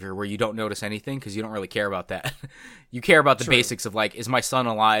dad behavior where you don't notice anything because you don't really care about that. You care about the basics of like, is my son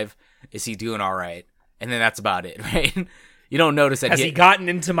alive? Is he doing all right? And then that's about it, right? You don't notice that. Has he gotten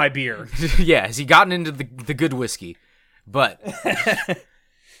into my beer? Yeah, has he gotten into the good whiskey? But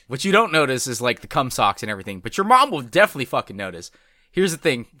what you don't notice is like the cum socks and everything. But your mom will definitely fucking notice. Here's the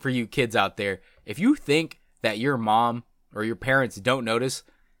thing for you kids out there. If you think that your mom or your parents don't notice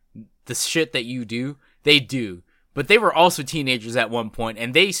the shit that you do, they do. But they were also teenagers at one point,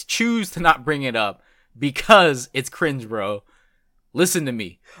 and they choose to not bring it up because it's cringe, bro. Listen to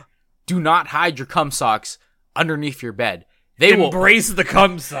me. Do not hide your cum socks underneath your bed. They Embrace the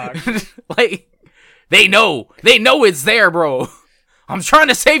cum sock. like, They know it's there, bro. I'm trying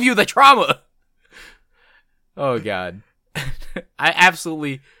to save you the trauma. Oh God. I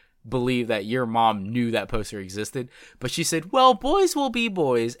absolutely believe that your mom knew that poster existed, but she said, well, boys will be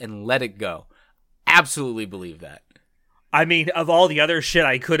boys, and let it go. Absolutely believe that. I mean, of all the other shit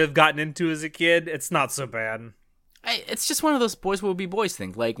I could have gotten into as a kid, it's not so bad. It's just one of those boys will be boys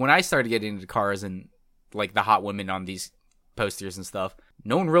things. Like, when I started getting into cars and, like, the hot women on these posters and stuff,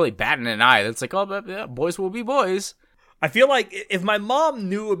 no one really batting an eye. It's like, oh, yeah, boys will be boys. I feel like if my mom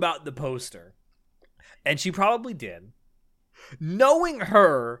knew about the poster, and she probably did, knowing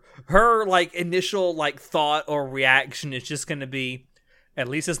her like initial like thought or reaction is just gonna be, at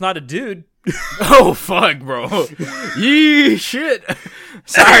least it's not a dude. Oh fuck, bro. Yee shit.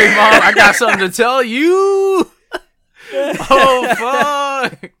 Sorry, mom, I got something to tell you. Oh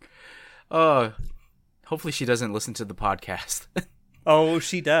fuck. Oh, hopefully she doesn't listen to the podcast. Oh,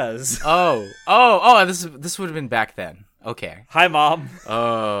 she does. Oh, this would have been back then. Okay. Hi, Mom.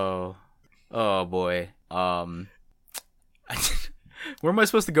 Oh boy. Where am I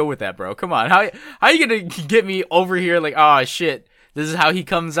supposed to go with that, bro? Come on. How are you gonna get me over here like, oh shit, this is how he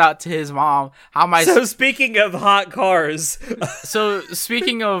comes out to his mom? How am I So speaking of hot cars. So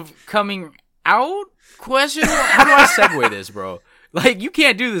speaking of coming out, question, how do I segue this, bro? Like, you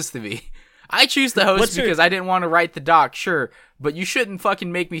can't do this to me. I choose the host because I didn't want to write the doc, sure, but you shouldn't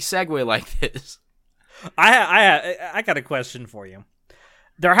fucking make me segue like this. I got a question for you.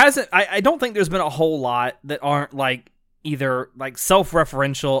 There hasn't, I don't think there's been a whole lot that aren't like either like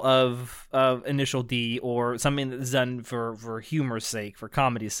self-referential of Initial D or something that's done for humor's sake, for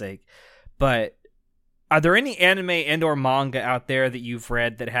comedy's sake. But are there any anime and or manga out there that you've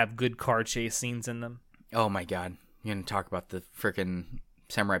read that have good car chase scenes in them? Oh my god. You're going to talk about the freaking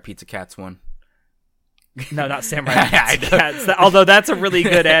Samurai Pizza Cats one. No, not Samurai Pizza Cats. Although that's a really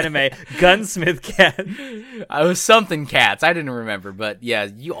good anime. Gunsmith Cat. It was something cats. I didn't remember, but yeah,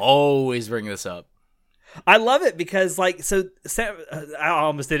 you always bring this up. I love it because, like, so I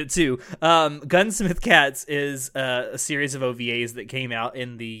almost did it too. Gunsmith Cats is a series of OVAs that came out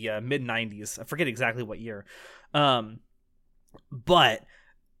in the mid 90s. I forget exactly what year. But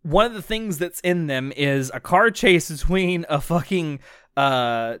one of the things that's in them is a car chase between a fucking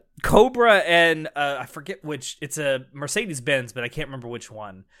Cobra and I forget which. It's a Mercedes-Benz, but I can't remember which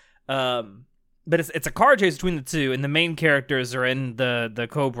one. But it's a car chase between the two, and the main characters are in the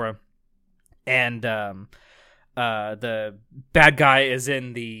Cobra, and the bad guy is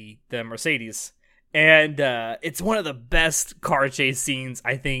in the Mercedes. And it's one of the best car chase scenes,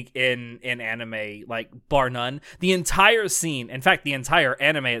 I think, in anime, like, bar none. The entire scene, in fact, the entire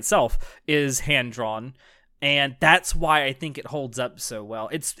anime itself is hand-drawn, and that's why I think it holds up so well.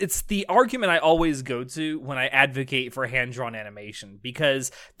 It's the argument I always go to when I advocate for hand-drawn animation,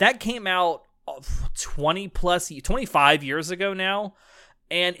 because that came out 25 years ago now,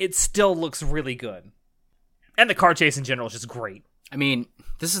 and it still looks really good. And the car chase in general is just great. I mean,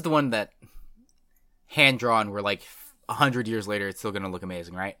 this is the one that hand-drawn where, like, 100 years later it's still gonna look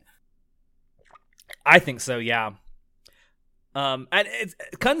amazing, right? I think so, yeah. And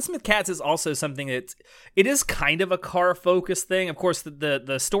Gunsmith Cats is also something it is kind of a car-focused thing. Of course,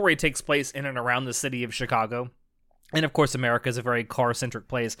 the story takes place in and around the city of Chicago. And, of course, America is a very car-centric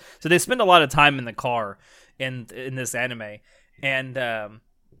place. So they spend a lot of time in the car in this anime. And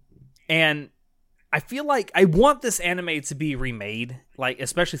I feel like I want this anime to be remade, like,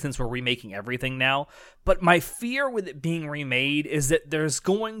 especially since we're remaking everything now. But my fear with it being remade is that there's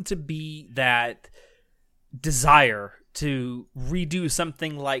going to be that desire to redo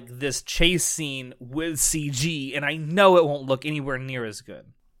something like this chase scene with CG, and I know it won't look anywhere near as good.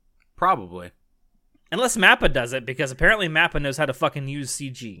 Probably. Unless Mappa does it, because apparently Mappa knows how to fucking use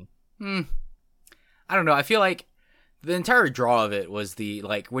CG. I don't know. I feel like the entire draw of it was the,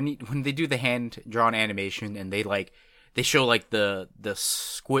 like, when they do the hand-drawn animation and they show, like, the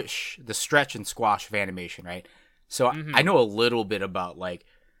stretch and squash of animation, right? So I know a little bit about, like,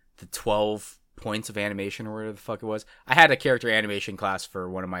 the 12 points of animation or whatever the fuck it was. I had a character animation class for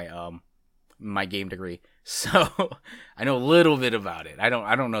one of my my game degree, so I know a little bit about it. I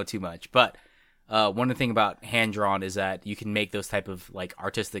don't know too much, but one of the thing about hand-drawn is that you can make those type of, like,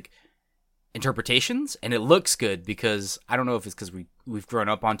 artistic interpretations, and it looks good because I don't know if it's because we've grown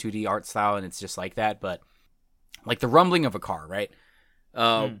up on 2D art style and it's just like that, but like the rumbling of a car, right?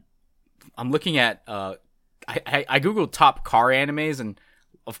 I'm looking at I googled top car animes, and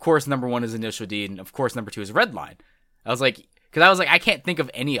of course number 1 is Initial D, and of course number 2 is Redline. I was like, I can't think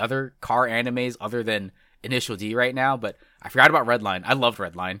of any other car animes other than Initial D right now, but I forgot about Redline. I loved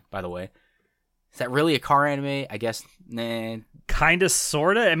Redline, by the way. Is that really a car anime? I guess. Nah. Kinda,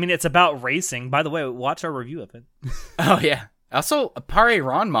 sorta. I mean, it's about racing. By the way, watch our review of it. Oh yeah. Also, Appare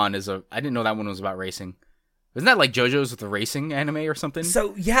Ranman is I didn't know that one was about racing. Isn't that like JoJo's with the racing anime or something?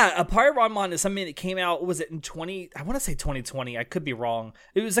 So yeah, Appare Ranman is something that came out. Was it in 20? I want to say 2020. I could be wrong.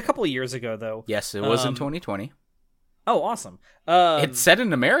 It was a couple of years ago though. Yes, it was in 2020. Oh, awesome. It's set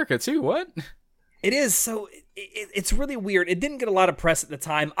in America too. What? It is. So it's really weird. It didn't get a lot of press at the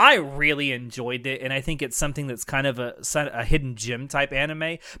time. I really enjoyed it, and I think it's something that's kind of a hidden gem type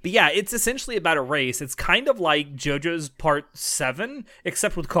anime. But yeah, it's essentially about a race. It's kind of like JoJo's Part 7,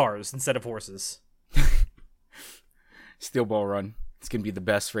 except with cars instead of horses. Steel Ball Run. It's going to be the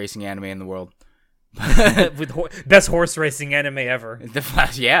best racing anime in the world. With best horse racing anime ever.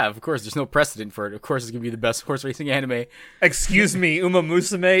 Yeah, of course. There's no precedent for it. Of course, it's going to be the best horse racing anime. Excuse me, Uma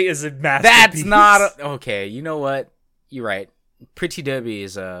Musume is a masterpiece. That's not... Okay, you know what? You're right. Pretty Derby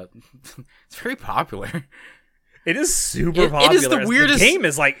is... it's very popular. It is super popular. It is the weirdest... The game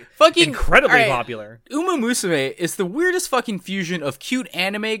is, like, fucking incredibly popular. Uma Musume is the weirdest fucking fusion of cute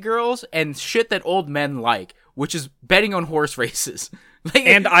anime girls and shit that old men like, which is betting on horse races. Like,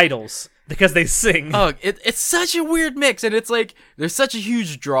 and idols, because they sing. Oh, it's such a weird mix, and it's like, there's such a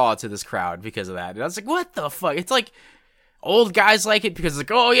huge draw to this crowd because of that. And I was like, what the fuck? It's like, old guys like it because,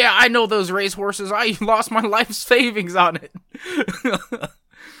 like, oh yeah, I know those race horses. I lost my life savings on it.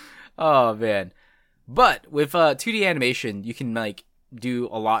 Oh, man. But with 2D animation, you can, like, do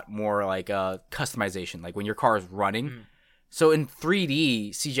a lot more, like, customization, like when your car is running. So in 3D,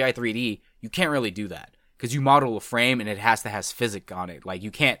 CGI 3D, you can't really do that. Because you model a frame and it has to has physics on it. Like,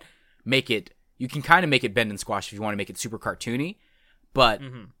 you can't make it... You can kind of make it bend and squash if you want to make it super cartoony. But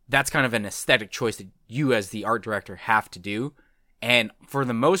that's kind of an aesthetic choice that you as the art director have to do. And for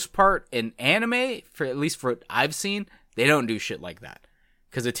the most part, in anime, for at least for what I've seen, they don't do shit like that.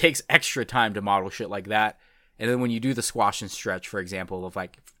 Because it takes extra time to model shit like that. And then when you do the squash and stretch, for example, of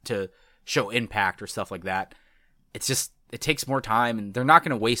like to show impact or stuff like that, it's just... It takes more time, and they're not going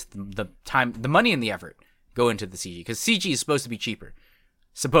to waste the time, the money and the effort go into the CG, because CG is supposed to be cheaper,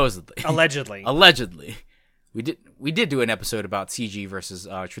 supposedly. Allegedly. We did do an episode about CG versus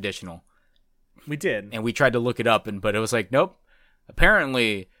traditional. We did, and we tried to look it up, but it was like, nope.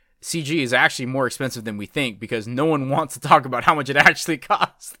 Apparently, CG is actually more expensive than we think because no one wants to talk about how much it actually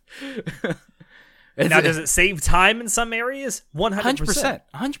costs. Now, does it save time in some areas? 100%.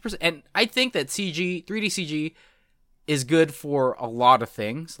 100%. And I think that 3D CG is good for a lot of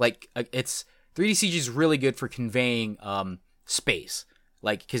things. Like, it's 3D CG is really good for conveying space,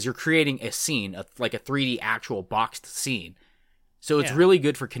 like, because you're creating a scene, like a 3D actual boxed scene. So it's really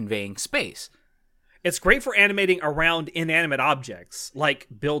good for conveying space. It's great for animating around inanimate objects, like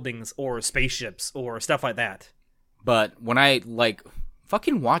buildings or spaceships or stuff like that. But when I, like,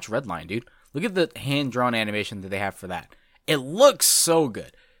 fucking watch Redline, dude, look at the hand-drawn animation that they have for that. It looks so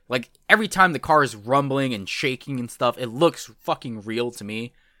good. Like, every time the car is rumbling and shaking and stuff, it looks fucking real to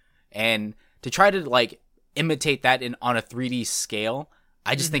me. And to try to, like, imitate that on a 3D scale,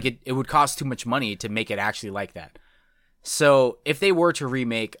 I just think it would cost too much money to make it actually like that. So, if they were to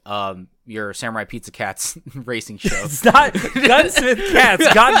remake your Samurai Pizza Cats racing show... It's not Gunsmith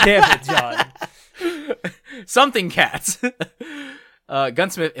Cats, god damn it, John. Something Cats.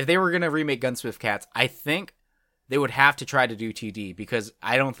 Gunsmith, if they were going to remake Gunsmith Cats, I think they would have to try to do 2D, because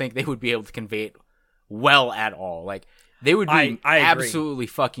I don't think they would be able to convey it well at all. Like, they would be I absolutely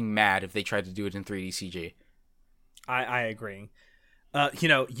fucking mad if they tried to do it in 3D CG. I agree.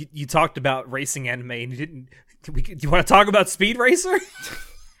 You talked about racing anime, and you didn't... You want to talk about Speed Racer?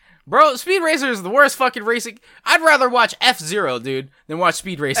 Bro, Speed Racer is the worst fucking racing... I'd rather watch F-Zero, dude, than watch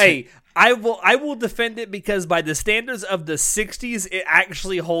Speed Racer. Hey, I will defend it, because by the standards of the 60s, it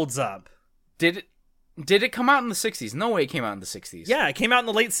actually holds up. Did it come out in the 60s? No way it came out in the 60s. Yeah, it came out in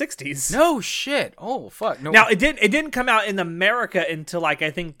the late 60s. No shit. Oh, fuck. No. Now, it didn't come out in America until, like,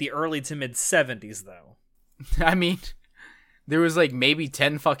 I think the early to mid 70s, though. I mean, there was, like, maybe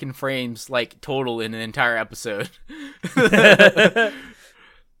 10 fucking frames, like, total in an entire episode.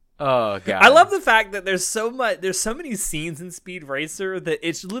 Oh, God. I love the fact that there's so many scenes in Speed Racer that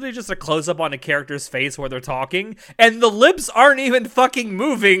it's literally just a close-up on a character's face where they're talking, and the lips aren't even fucking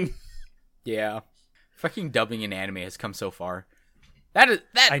moving. Yeah. Fucking dubbing in anime has come so far. That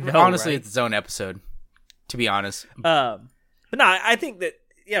I know, honestly, right? It's its own episode, to be honest. But no, I think that,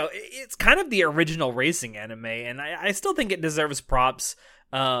 it's kind of the original racing anime, and I still think it deserves props.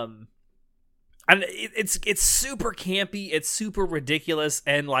 And it's super campy, it's super ridiculous,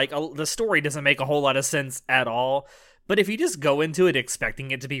 and like the story doesn't make a whole lot of sense at all. But if you just go into it expecting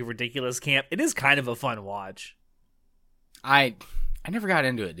it to be ridiculous camp, it is kind of a fun watch. I never got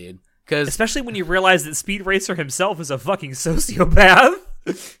into it, dude. Because especially when you realize that Speed Racer himself is a fucking sociopath.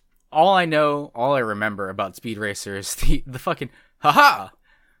 all I remember about Speed Racer is the fucking haha.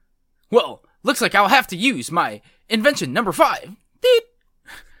 Well, looks like I'll have to use my invention number 5. Beep.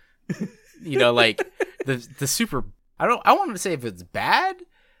 Like the super. I want to say if it's bad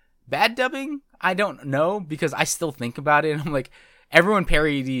dubbing. I don't know, because I still think about it and I'm like, everyone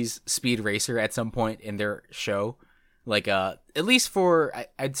parodies Speed Racer at some point in their show. Like, at least for,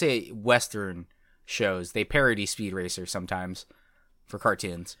 I'd say, Western shows, they parody Speed Racer sometimes for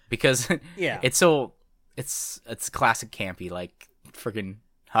cartoons. Because it's classic campy, like, freaking,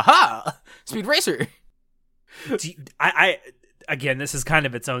 haha, Speed Racer. Again, this is kind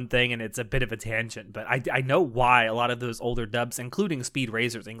of its own thing, and it's a bit of a tangent, but I know why a lot of those older dubs, including Speed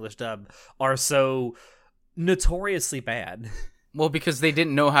Racer's English dub, are so notoriously bad. Well, because they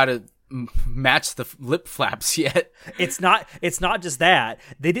didn't know how to match the lip flaps yet. It's not just that.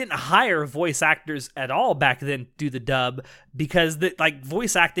 They didn't hire voice actors at all back then to do the dub, because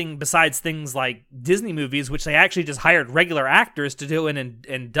voice acting, besides things like Disney movies, which they actually just hired regular actors to do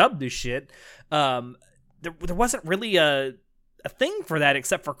and dub this shit, there wasn't really a thing for that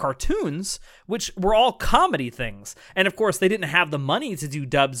except for cartoons, which were all comedy things. And of course, they didn't have the money to do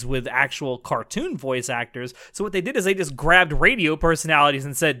dubs with actual cartoon voice actors. So what they did is they just grabbed radio personalities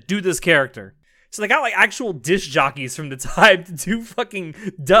and said, do this character. So they got like actual disc jockeys from the time to do fucking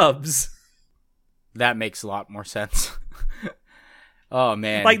dubs. That makes a lot more sense. Oh,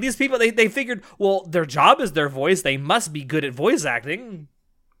 man. Like these people, they figured, well, their job is their voice. They must be good at voice acting.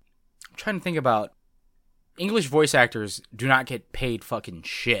 I'm trying to think about English voice actors do not get paid fucking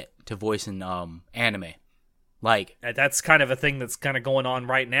shit to voice in anime. Like, that's kind of a thing that's kind of going on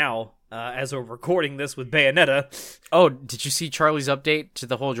right now as we're recording this with Bayonetta. Oh, did you see Charlie's update to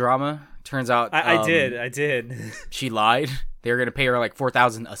the whole drama? Turns out I did. She lied. They were going to pay her like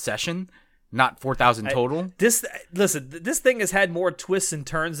 $4,000 a session, not $4,000 total. This thing has had more twists and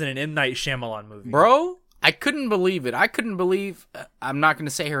turns than an M. Night Shyamalan movie. Bro, I couldn't believe it. I couldn't believe, I'm not going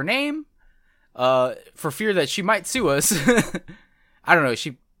to say her name, for fear that she might sue us. I don't know.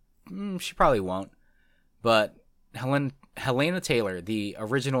 She probably won't. But Helena Taylor, the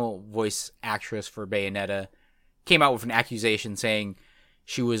original voice actress for Bayonetta, came out with an accusation saying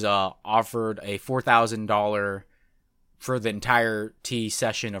she was offered a $4,000 for the entire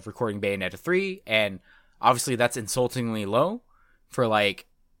session of recording Bayonetta 3, and obviously that's insultingly low for like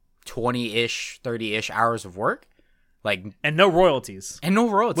 20-ish, 30-ish hours of work. Like, and no royalties,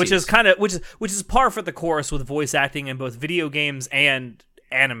 which is which is par for the course with voice acting in both video games and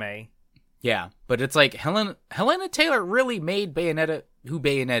anime. Yeah, but it's like Helena Taylor really made Bayonetta who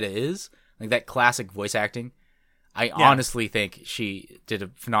Bayonetta is, like that classic voice acting. I honestly think she did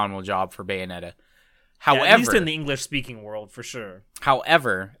a phenomenal job for Bayonetta. However, at least in the English speaking world, for sure.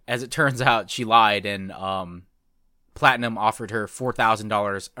 However, as it turns out, she lied, and Platinum offered her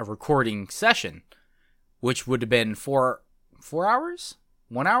 $4,000 a recording session, which would have been 4 hours?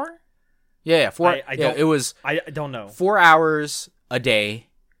 1 hour? Yeah, 4. It was. I don't know. 4 hours a day,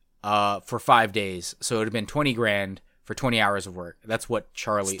 for 5 days. So it would have been $20,000 for 20 hours of work. That's what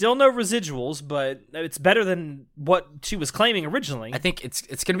Charlie. Still no residuals, but it's better than what she was claiming originally. I think it's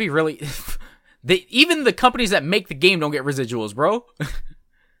going to be really. Even the companies that make the game don't get residuals, bro.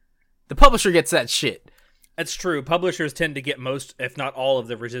 The publisher gets that shit. That's true. Publishers tend to get most, if not all, of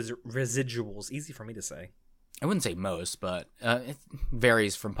the residuals. Easy for me to say. I wouldn't say most, but it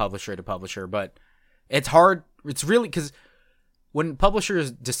varies from publisher to publisher. But it's hard. It's really because when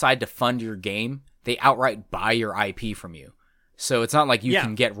publishers decide to fund your game, they outright buy your IP from you. So it's not like you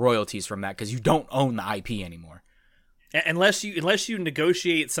can get royalties from that because you don't own the IP anymore. Unless you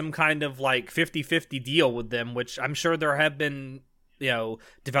negotiate some kind of like 50-50 deal with them, which I'm sure there have been,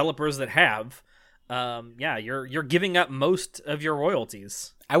 developers that have. You're giving up most of your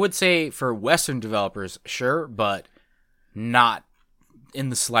royalties. I would say for Western developers, sure, but not in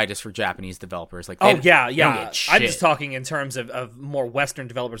the slightest for Japanese developers. Like, I'm just talking in terms of more Western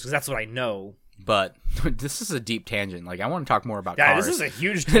developers because that's what I know. But this is a deep tangent. Like, I want to talk more about cars. Yeah, this is a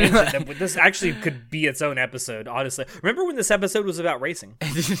huge tangent. This actually could be its own episode, honestly. Remember when this episode was about racing?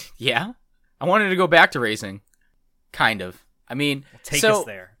 Yeah. I wanted to go back to racing. Kind of. I mean, take us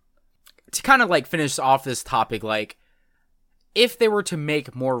there. To kind of like finish off this topic, like, if they were to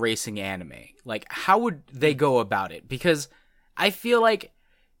make more racing anime, like, how would they go about it? Because I feel like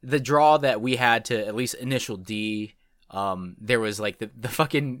the draw that we had to at least Initial D, there was like the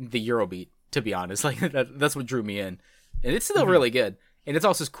Eurobeat. To be honest, like that's what drew me in, and it's still really good, and it's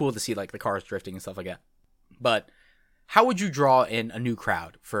also cool to see like the cars drifting and stuff like that. But how would you draw in a new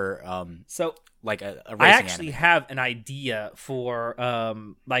crowd for? So like a racing I actually anime. have an idea for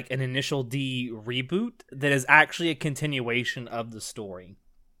like an Initial D reboot that is actually a continuation of the story.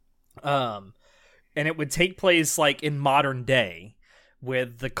 And it would take place like in modern day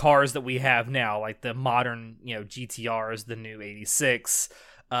with the cars that we have now, like the modern, GTRs, the new 86,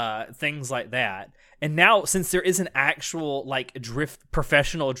 things like that. And now, since there is an actual like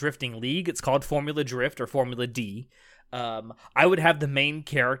professional drifting league, it's called Formula Drift or Formula D. I would have the main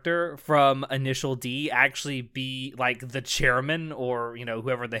character from Initial D actually be like the chairman or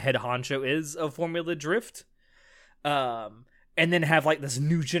whoever the head honcho is of Formula Drift. And then have like this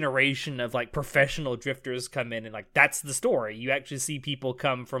new generation of like professional drifters come in, and like that's the story. You actually see people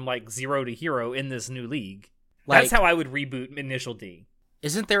come from like zero to hero in this new league. Like, that's how I would reboot Initial D.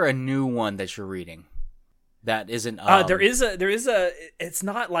 Isn't there a new one that you're reading that isn't? There is a. It's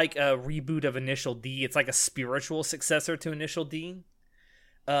not like a reboot of Initial D. It's like a spiritual successor to Initial D.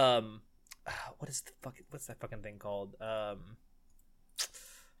 What's that fucking thing called?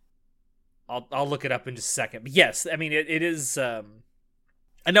 I'll look it up in just a second. But yes, I mean it is. I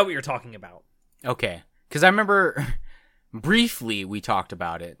know what you're talking about. Okay, because I remember briefly we talked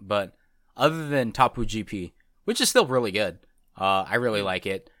about it, but other than Tapu GP, which is still really good, I really like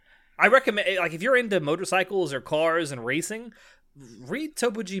it. I recommend, like, if you're into motorcycles or cars and racing, read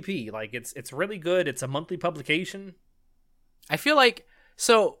Topo GP. Like, it's really good. It's a monthly publication. I feel like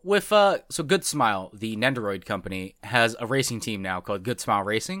with Good Smile, the Nendoroid company, has a racing team now called Good Smile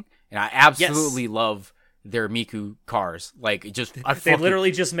Racing, and I absolutely love their Miku cars. Like, they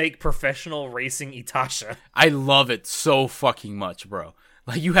literally just make professional racing Itasha. I love it so fucking much, bro.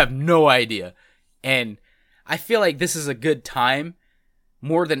 Like, you have no idea. And I feel like this is a good time,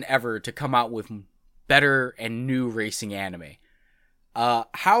 more than ever, to come out with better and new racing anime.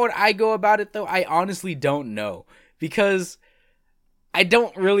 How would I go about it, though? I honestly don't know. Because I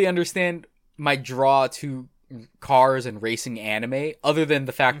don't really understand my draw to cars and racing anime, other than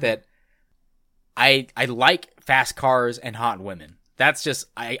the fact that I like fast cars and hot women. That's just,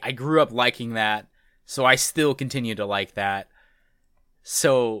 I grew up liking that, so I still continue to like that.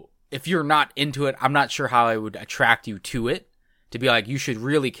 So if you're not into it, I'm not sure how I would attract you to it, to be like, you should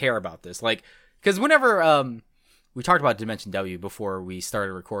really care about this. Like, because whenever, we talked about Dimension W before we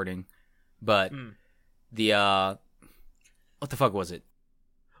started recording, but what the fuck was it?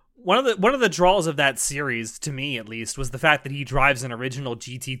 One of the draws of that series, to me at least, was the fact that he drives an original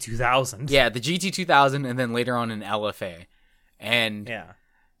GT2000. Yeah, the GT2000, and then later on an LFA. And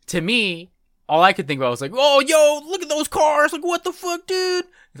to me, all I could think about was like, oh, yo, look at those cars! Like, what the fuck, dude?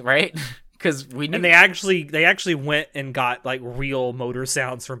 Right? Because we knew. And they actually went and got like real motor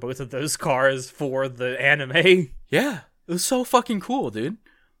sounds from both of those cars for the anime. Yeah, it was so fucking cool, dude.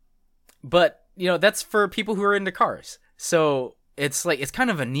 But that's for people who are into cars. So it's like, it's kind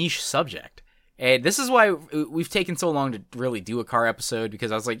of a niche subject. And this is why we've taken so long to really do a car episode,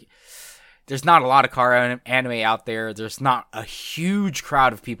 because I was like, there's not a lot of car anime out there. There's not a huge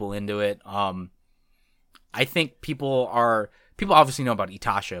crowd of people into it. I think people obviously know about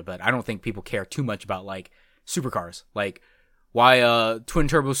Itasha, but I don't think people care too much about like supercars. Like why Twin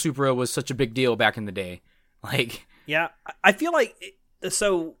Turbo Supra was such a big deal back in the day. Like, yeah, I feel like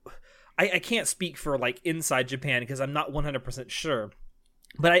I can't speak for like inside Japan because I'm not 100% sure,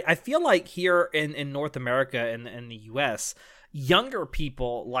 but I feel like here in North America and the US, younger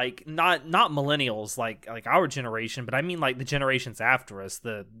people, like not millennials like our generation, but I mean like the generations after us,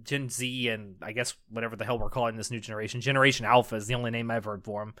 the Gen Z, and I guess whatever the hell we're calling this new generation, Generation Alpha is the only name I've heard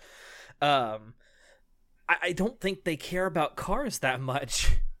for them. I don't think they care about cars that much,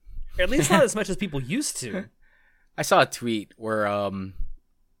 or at least not as much as people used to. I saw a tweet where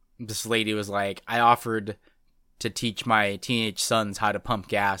this lady was like, I offered to teach my teenage sons how to pump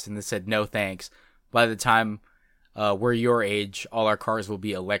gas, and they said no thanks. By the time we're your age, all our cars will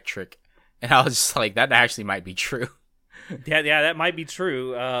be electric. And I was just like, that actually might be true. Yeah, that might be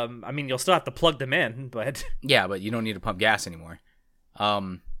true. I mean, you'll still have to plug them in, but yeah, but you don't need to pump gas anymore.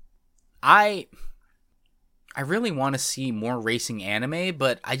 I really want to see more racing anime,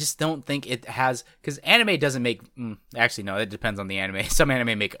 but I just don't think it has, because anime doesn't make, actually no, it depends on the anime. Some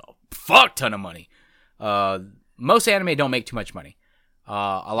anime make a fuck ton of money. Most anime don't make too much money. A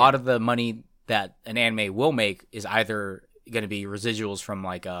lot of the money that an anime will make is either going to be residuals from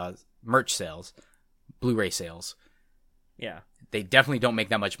like merch sales, Blu-ray sales. Yeah. They definitely don't make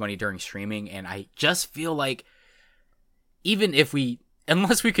that much money during streaming, and I just feel like even if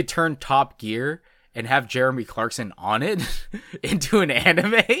unless we could turn Top Gear and have Jeremy Clarkson on it into an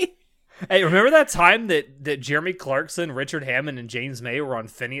anime. Hey, remember that time that Jeremy Clarkson, Richard Hammond, and James May were on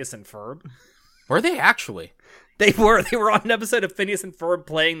Phineas and Ferb? Were they actually? They were on an episode of Phineas and Ferb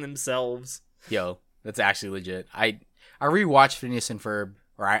playing themselves. Yo, that's actually legit. I rewatched Phineas and Ferb,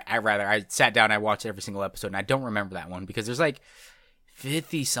 or I sat down, I watched every single episode, and I don't remember that one because there's like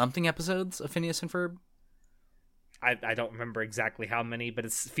 50 something episodes of Phineas and Ferb. I don't remember exactly how many, but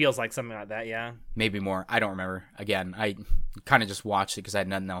it feels like something like that, yeah. Maybe more. I don't remember. Again, I kind of just watched it because I had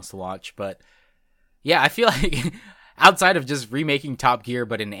nothing else to watch. But yeah, I feel like outside of just remaking Top Gear,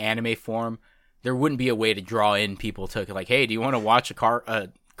 but in anime form, there wouldn't be a way to draw in people to like, hey, do you want to watch a car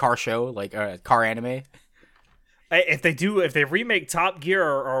show, like a car anime? If they remake Top Gear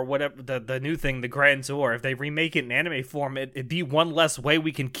or whatever the new thing, the Grand Tour, if they remake it in anime form, it'd be one less way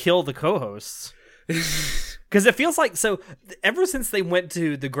we can kill the co-hosts. Because it feels like, so ever since they went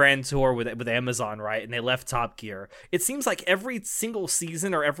to the Grand Tour with Amazon, right, and they left Top Gear, it seems like every single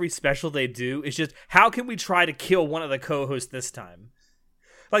season or every special they do is just, how can we try to kill one of the co-hosts this time?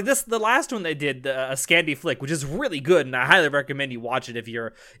 Like the last one they did, a Scandi Flick, which is really good, and I highly recommend you watch it if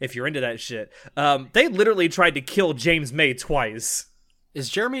you're into that shit. They literally tried to kill James May twice. Is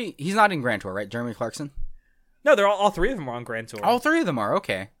Jeremy? He's not in Grand Tour, right? Jeremy Clarkson? No, they're all three of them are on Grand Tour. All three of them are,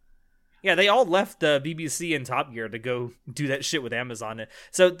 okay. Yeah, they all left BBC and Top Gear to go do that shit with Amazon.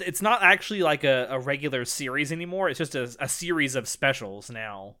 So it's not actually like a regular series anymore. It's just a series of specials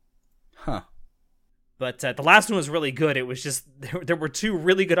now. Huh. But the last one was really good. It was just, there were two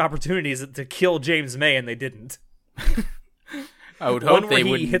really good opportunities to kill James May, and they didn't. I would hope they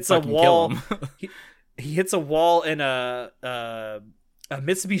wouldn't hits a wall. Kill him. he hits a wall in a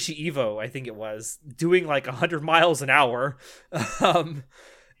Mitsubishi Evo, I think it was, doing like 100 miles an hour.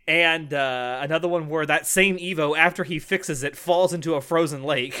 And another one where that same Evo, after he fixes it, falls into a frozen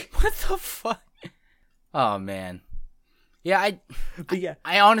lake. What the fuck? Oh, man. Yeah,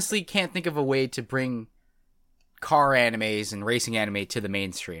 I honestly can't think of a way to bring car animes and racing anime to the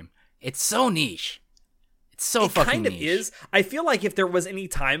mainstream. It's so niche. It's so fucking niche. It kind of is. I feel like if there was any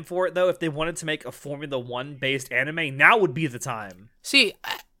time for it, though, if they wanted to make a Formula 1-based anime, now would be the time. See,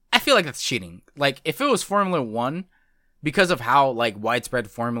 I feel like that's cheating. Like, if it was Formula 1... because of how, like, widespread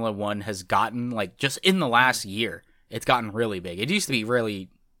Formula 1 has gotten, like, just in the last year, it's gotten really big. It used to be really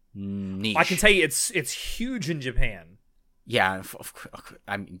niche. I can tell you it's huge in Japan. Yeah,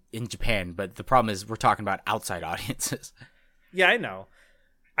 I'm in Japan, but the problem is we're talking about outside audiences. Yeah, I know.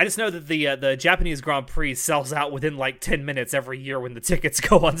 I just know that the Japanese Grand Prix sells out within, like, 10 minutes every year when the tickets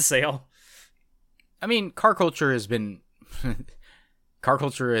go on sale. I mean, car culture has been... car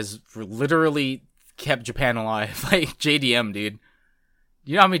culture has literally... kept Japan alive. Like JDM, dude.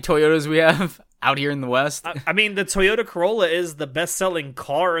 You know how many Toyotas we have out here in the West? I mean, the Toyota Corolla is the best-selling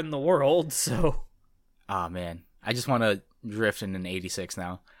car in the world, so... Oh, man. I just want to drift in an 86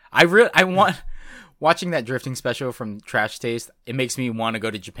 now. I want... Watching that drifting special from Trash Taste, it makes me want to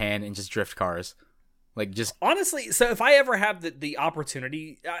go to Japan and just drift cars. Like, just... Honestly, so if I ever have the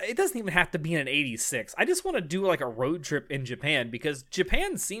opportunity, it doesn't even have to be in an 86. I just want to do, like, a road trip in Japan, because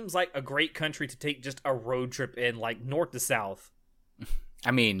Japan seems like a great country to take just a road trip in, like, north to south. I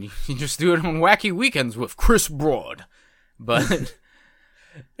mean, you just do it on wacky weekends with Chris Broad. But...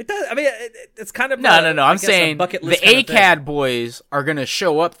 It does. I mean, it's kind of... No. I'm saying the ACAD boys are going to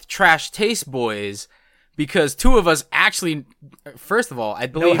show up the Trash Taste boys... because two of us actually, first of all, I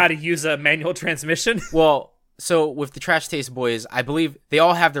believe... know how to use a manual transmission? Well, so with the Trash Taste boys, I believe they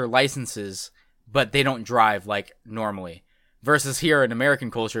all have their licenses, but they don't drive like normally. Versus here in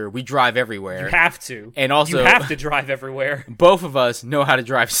American culture, we drive everywhere. You have to. And also... you have to drive everywhere. Both of us know how to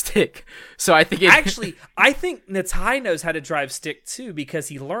drive stick. So I think Actually, I think Natai knows how to drive stick too, because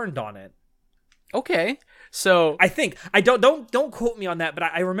he learned on it. Okay. So I think don't quote me on that, but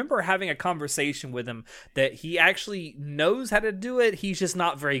I remember having a conversation with him that he actually knows how to do it. He's just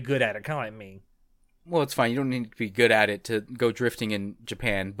not very good at it, kind of like me. Well, it's fine. You don't need to be good at it to go drifting in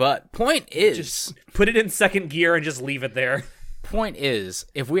Japan. But point is, just put it in second gear and just leave it there. Point is,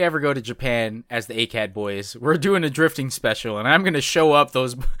 if we ever go to Japan as the ACAD boys, we're doing a drifting special, and I'm going to show up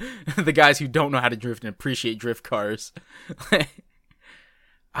those the guys who don't know how to drift and appreciate drift cars.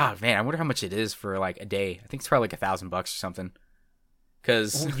 Ah, man, I wonder how much it is for, like, a day. I think it's probably like $1,000 or something.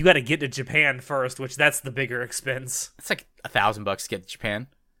 Because... you got to get to Japan first, which that's the bigger expense. It's like $1,000 to get to Japan.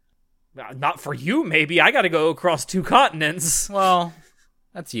 Not for you, maybe. I got to go across 2 continents. Well,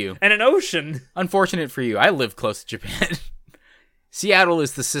 that's you. And an ocean. Unfortunate for you. I live close to Japan. Seattle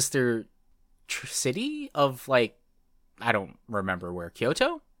is the sister city of, like, I don't remember where.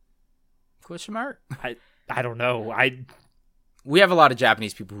 Kyoto? Question mark? I don't know. We have a lot of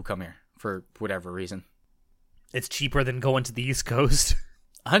Japanese people who come here for whatever reason. It's cheaper than going to the East Coast.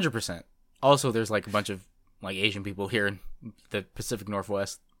 100%. Also, there's like a bunch of like Asian people here in the Pacific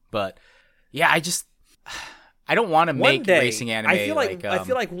Northwest. But yeah, I don't want to One make day, racing anime. I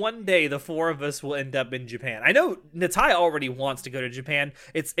feel like one day the four of us will end up in Japan. I know Natai already wants to go to Japan.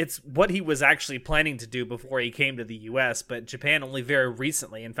 It's what he was actually planning to do before he came to the U.S. But Japan only very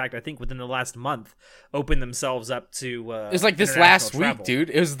recently, in fact, I think within the last month, opened themselves up to. It's like this last week, dude.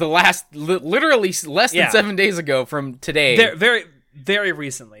 It was the literally less than 7 days ago from today. Very, very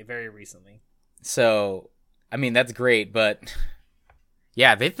recently. Very recently. So, I mean, that's great, but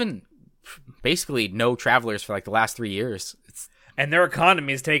yeah, they've been basically no travelers for like the last 3 years. And their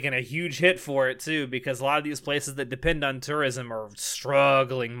economy is taking a huge hit for it too, because a lot of these places that depend on tourism are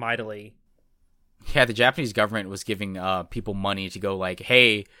struggling mightily. Yeah, the Japanese government was giving people money to go like,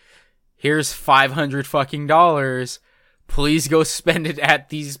 hey, here's $500 fucking dollars. Please go spend it at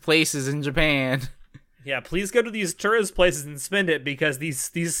these places in Japan. Yeah, please go to these tourist places and spend it, because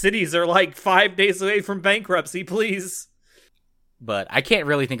these cities are like 5 days away from bankruptcy, please. But I can't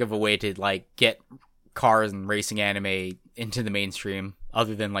really think of a way to like get cars and racing anime into the mainstream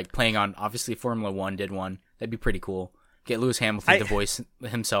other than like playing on, obviously Formula 1 did one. That'd be pretty cool. Get Lewis Hamilton to voice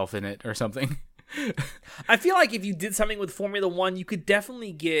himself in it or something. I feel like if you did something with Formula 1, you could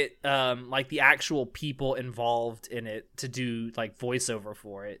definitely get like the actual people involved in it to do like voiceover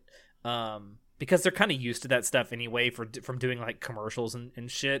for it. Because they're kind of used to that stuff anyway from doing like commercials and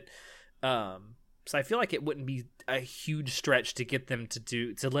shit. So I feel like it wouldn't be a huge stretch to get them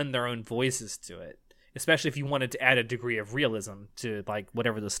to lend their own voices to it, especially if you wanted to add a degree of realism to like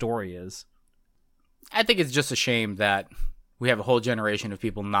whatever the story is. I think it's just a shame that we have a whole generation of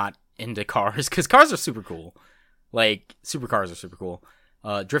people not into cars, because cars are super cool. Like, supercars are super cool.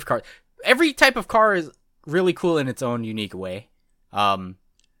 Drift cars. Every type of car is really cool in its own unique way.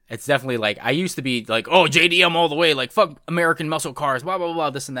 It's definitely like, I used to be like, oh, JDM all the way, like, fuck American muscle cars, blah, blah,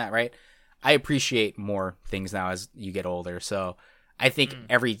 blah, this and that, right? I appreciate more things now as you get older, so I think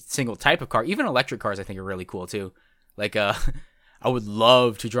every single type of car, even electric cars, I think are really cool too. Like, I would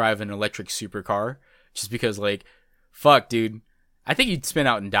love to drive an electric supercar, just because, like, fuck, dude, I think you'd spin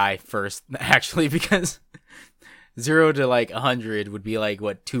out and die first, actually, because 0 to like 100 would be like,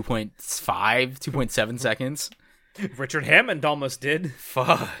 what, 2.5, 2.7 seconds? Richard Hammond almost did.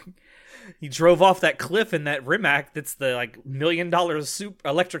 Fuck. He drove off that cliff in that Rimac that's the like $1 million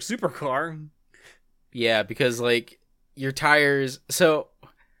electric supercar. Yeah, because like your tires. So,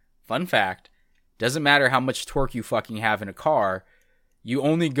 fun fact: doesn't matter how much torque you fucking have in a car, you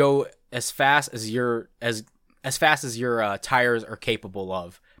only go as fast as your tires are capable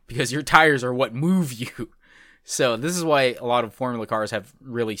of, because your tires are what move you. So this is why a lot of Formula cars have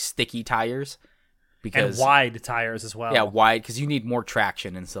really sticky tires. Because, and wide tires as well. Yeah, wide, because you need more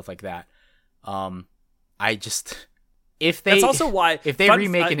traction and stuff like that. I just, that's also why if they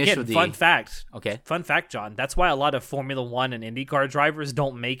remake Initial D. Fun fact, John. That's why a lot of Formula 1 and IndyCar drivers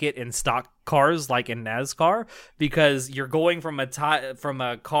don't make it in stock cars like in NASCAR, because you're going from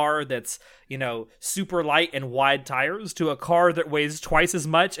a car that's, you know, super light and wide tires to a car that weighs twice as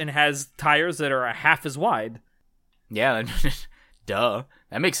much and has tires that are half as wide. Yeah, duh.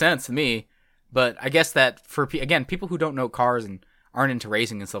 That makes sense to me. But I guess that for, again, people who don't know cars and aren't into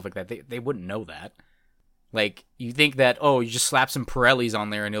racing and stuff like that, they wouldn't know that. Like, you think that, oh, you just slap some Pirellis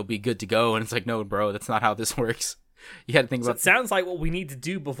on there and it'll be good to go. And it's like, no, bro, that's not how this works. You got to think about. It sounds like what we need to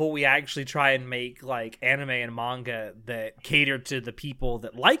do before we actually try and make like anime and manga that cater to the people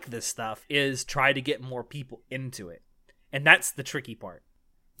that like this stuff is try to get more people into it. And that's the tricky part.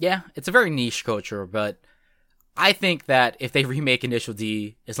 Yeah, it's a very niche culture, but I think that if they remake Initial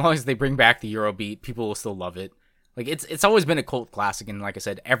D, as long as they bring back the Eurobeat, people will still love it. Like, it's always been a cult classic, and like I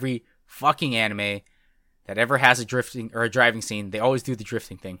said, every fucking anime that ever has a drifting or a driving scene, they always do the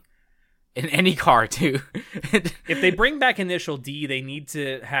drifting thing. In any car, too. If they bring back Initial D, they need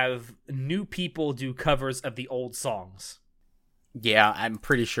to have new people do covers of the old songs. Yeah, I'm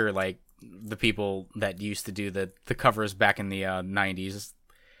pretty sure, like, the people that used to do the covers back in the 90s,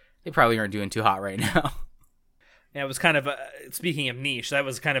 they probably aren't doing too hot right now. Yeah, it was kind of speaking of niche, that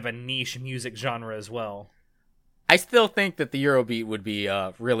was kind of a niche music genre as well. I still think that the Eurobeat would be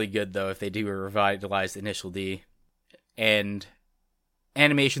really good, though, if they do a revitalized Initial D. And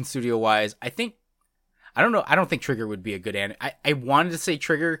animation studio-wise, I don't know, I don't think Trigger would be a good I wanted to say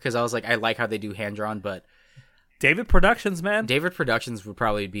Trigger, because I was like, I like how they do hand-drawn, but David Productions, man. David Productions would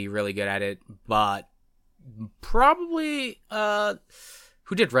probably be really good at it, but probably,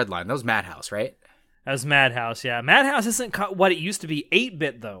 who did Redline? That was Madhouse, right? That was Madhouse, yeah. Madhouse isn't what it used to be,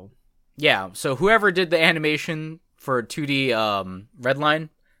 8-bit, though. Yeah, so whoever did the animation for 2D Redline,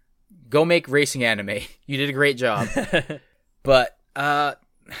 go make racing anime. You did a great job. But,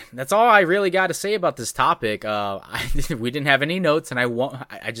 that's all I really got to say about this topic. We didn't have any notes, and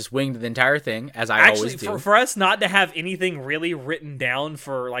I just winged the entire thing, as I always do. For us not to have anything really written down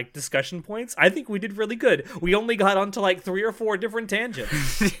for like discussion points, I think we did really good. We only got onto like 3 or 4 different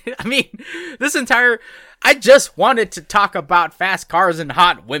tangents. I mean, I just wanted to talk about fast cars and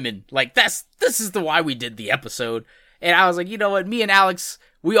hot women. Like, this is the why we did the episode. And I was like, you know what? Me and Alex,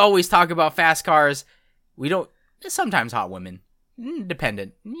 we always talk about fast cars. We don't, sometimes hot women.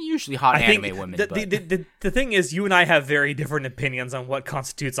 Dependent. Usually hot anime women. The thing is, you and I have very different opinions on what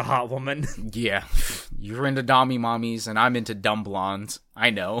constitutes a hot woman. Yeah. You're into dommy mommies, and I'm into dumb blondes.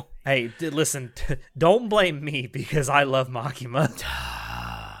 I know. Hey, listen, don't blame me, because I love Makima.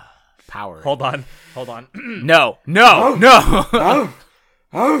 Power. Hold on. No.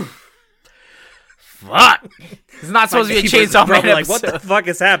 Fuck. It's not supposed to be a Chainsaw Man episode. Like, what the fuck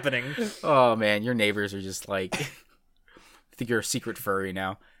is happening? Oh, man, your neighbors are just like... I think you're a secret furry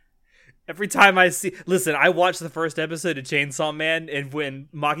now. Every time I watched the first episode of Chainsaw Man, and when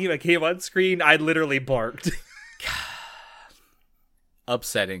Makima came on screen, I literally barked.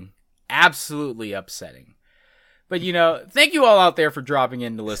 Upsetting. Absolutely upsetting. But, thank you all out there for dropping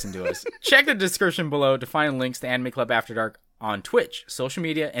in to listen to us. Check the description below to find links to Anime Club After Dark on Twitch, social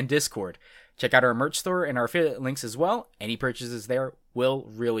media, and Discord. Check out our merch store and our affiliate links as well. Any purchases there will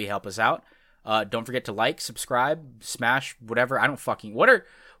really help us out. Don't forget to like, subscribe, smash, whatever. I don't fucking... What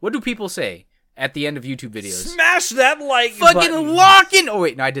do people say at the end of YouTube videos? Smash that like fucking button. Lock in... Oh,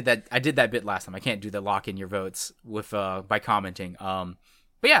 wait, no, I did that bit last time. I can't do the lock in your votes with by commenting. But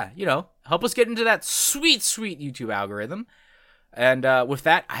yeah, help us get into that sweet, sweet YouTube algorithm. And with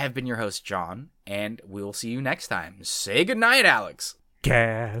that, I have been your host, John, and we'll see you next time. Say goodnight, Alex.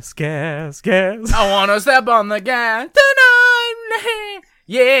 Gas. I wanna step on the gas tonight.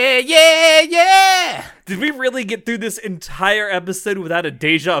 Yeah. Did we really get through this entire episode without a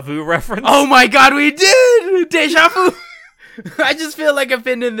deja vu reference? Oh my god, we did! Deja vu! I just feel like I've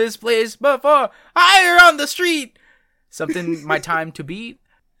been in this place before. Higher on the street. Something my time to beat.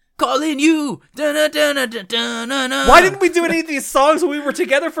 Calling you. Why didn't we do any of these songs when we were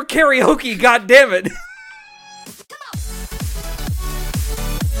together for karaoke? God damn it.